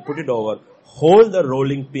this thing and put it over, hold the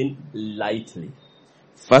rolling pin lightly.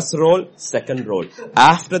 First roll, second roll.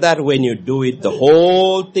 After that, when you do it, the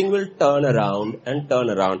whole thing will turn around and turn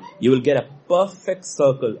around. You will get a perfect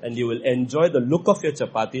circle and you will enjoy the look of your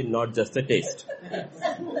chapati, not just the taste.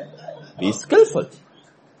 Be skillful.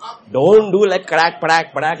 Don't do like crack,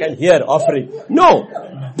 and here offering.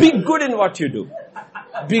 No. Be good in what you do.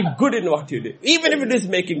 Be good in what you do. Even if it is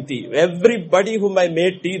making tea. Everybody whom I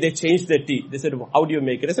made tea, they changed their tea. They said, how do you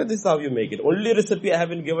make it? I said, this is how you make it. Only recipe I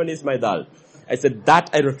haven't given is my dal. I said, that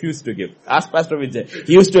I refuse to give. Ask Pastor Vijay.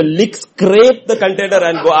 He used to scrape the container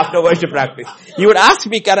and go after worship practice. He would ask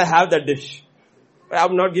me, can I have that dish? But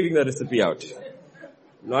I'm not giving the recipe out.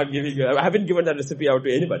 I haven't given that recipe out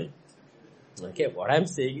to anybody. Okay, what I'm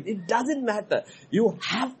saying, it doesn't matter. You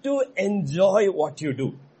have to enjoy what you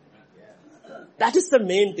do. That is the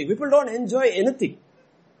main thing. People don't enjoy anything.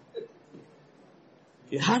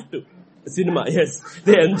 You have to. Cinema, yes.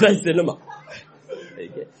 They enjoy cinema.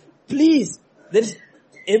 Okay. Please, there's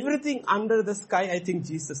everything under the sky I think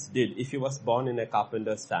Jesus did. If he was born in a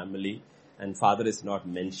carpenter's family and father is not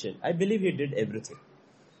mentioned, I believe he did everything.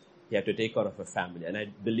 He had to take care of a family. And I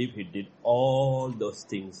believe he did all those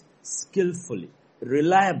things skillfully,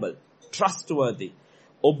 reliable, trustworthy,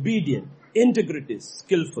 obedient, integrity,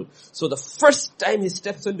 skillful. So the first time he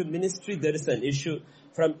steps into ministry, there is an issue.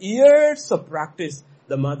 From years of practice,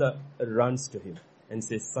 the mother runs to him and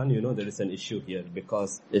says, son, you know there is an issue here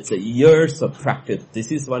because it's a years of practice.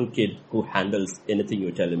 This is one kid who handles anything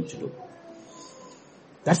you tell him to do.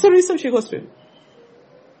 That's the reason she goes to him.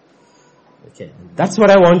 Okay, that's what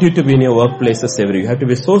I want you to be in your workplaces every. You have to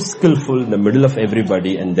be so skillful in the middle of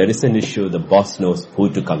everybody, and there is an issue, the boss knows who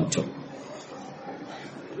to come to.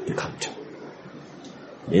 To come to.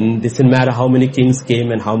 It doesn't matter how many kings came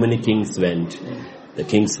and how many kings went. The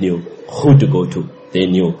kings knew who to go to. They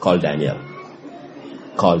knew, call Daniel.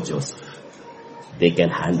 Call Joseph. They can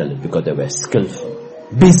handle it because they were skillful.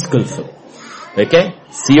 Be skillful. Okay?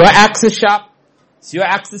 See your axe is sharp. See your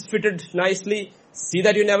axe is fitted nicely. See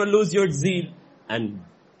that you never lose your zeal. And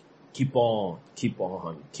keep on.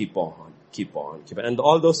 And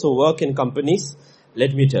all those who work in companies,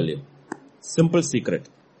 let me tell you. Simple secret.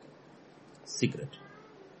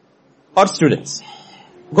 Or students.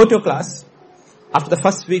 Go to a class. After the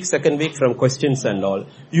first week, second week, from questions and all,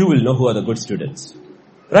 you will know who are the good students.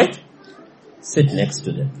 Right? Sit next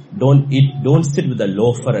to them. Don't sit with the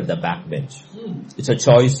loafer at the back bench. It's a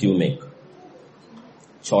choice you make.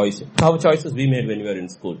 How choices we made when we were in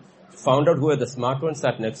school. Found out who are the smart ones,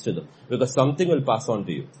 sat next to them. Because something will pass on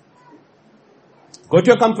to you. Go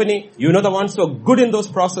to a company, you know the ones who are good in those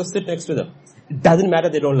processes, sit next to them. It doesn't matter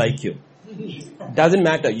they don't like you. Doesn't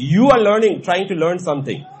matter. You are trying to learn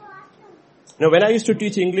something. Now, when I used to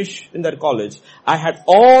teach English in that college, I had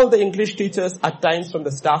all the English teachers at times from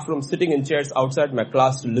the staff room sitting in chairs outside my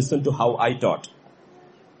class to listen to how I taught.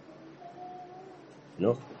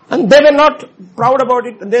 And they were not proud about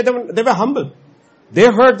it. They were humble. They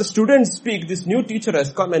heard the students speak, this new teacher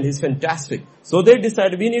has come and he's fantastic. So they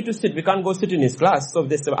decided we need to sit. We can't go sit in his class. So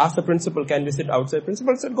they asked the principal, can we sit outside?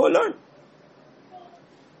 Principal said, go learn.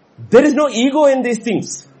 There is no ego in these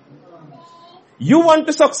things. You want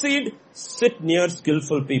to succeed, sit near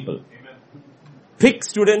skillful people. Pick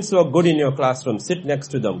students who are good in your classroom, sit next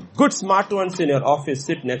to them. Good smart ones in your office,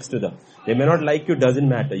 sit next to them. They may not like you, doesn't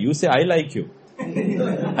matter. You say, I like you.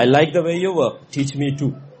 I like the way you work. Teach me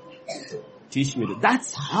too.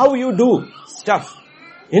 That's how you do stuff.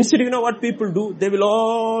 Instead, you know what people do? They will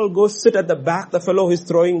all go sit at the back. The fellow who is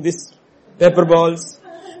throwing these paper balls.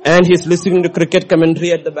 And he's listening to cricket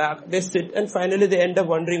commentary at the back. They sit and finally they end up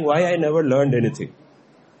wondering why I never learned anything.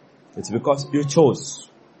 It's because you chose.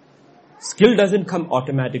 Skill doesn't come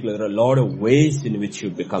automatically. There are a lot of ways in which you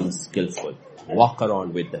become skillful. Walk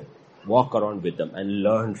around with them. Walk around with them and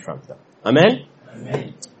learn from them. Amen?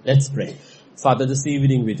 Amen. Let's pray. Father, this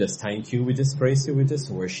evening we just thank you. We just praise you. We just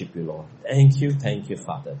worship you, Lord. Thank you,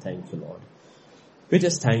 Father. Thank you, Lord. We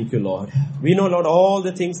just thank you, Lord. We know, Lord, all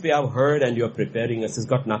the things we have heard and you are preparing us has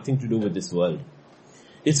got nothing to do with this world.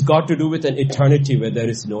 It's got to do with an eternity where there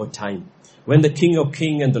is no time. When the King of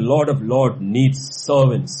Kings and the Lord of Lords needs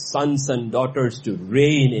servants, sons and daughters to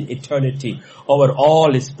reign in eternity over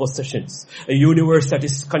all his possessions. A universe that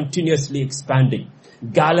is continuously expanding.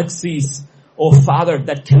 Galaxies, oh Father,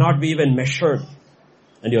 that cannot be even measured.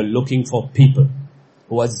 And you're looking for people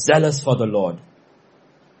who are zealous for the Lord,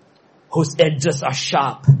 whose edges are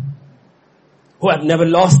sharp, who have never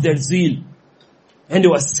lost their zeal, and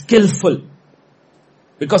who are skillful.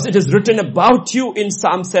 Because it is written about you in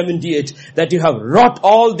Psalm 78 that you have wrought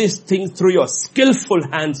all these things through your skillful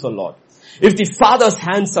hands, O Lord. If the Father's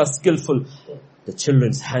hands are skillful, the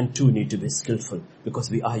children's hand too need to be skillful,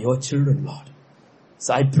 because we are your children, Lord.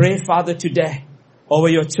 So I pray, Father, today over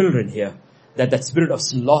your children here, that spirit of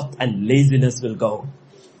sloth and laziness will go.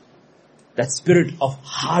 That spirit of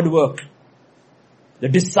hard work, the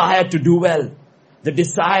desire to do well, the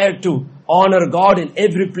desire to honor God in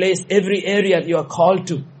every place, every area that you are called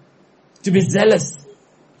to be zealous,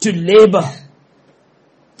 to labor,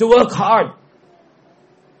 to work hard,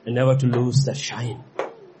 and never to lose the shine.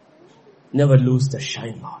 Never lose the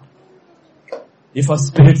shine, Lord. If our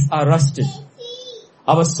spirits are rusted,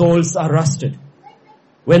 our souls are rusted,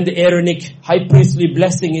 when the Aaronic high priestly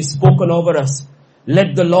blessing is spoken over us,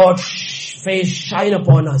 let the Lord's face shine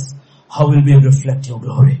upon us. How will we reflect your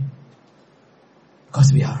glory?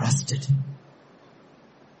 Because we are rusted.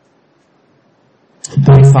 I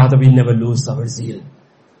pray, Father, we never lose our zeal.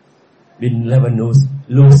 We never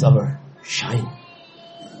lose our shine.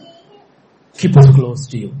 Keep us close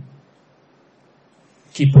to you.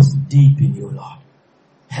 Keep us deep in you, Lord.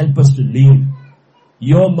 Help us to leave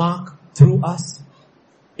your mark through us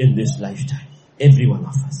in this lifetime. Every one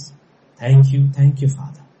of us. Thank you,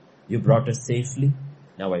 Father. You brought us safely.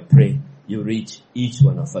 Now I pray you reach each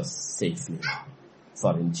one of us safely.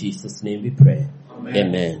 For in Jesus' name we pray.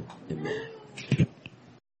 Amen. Amen.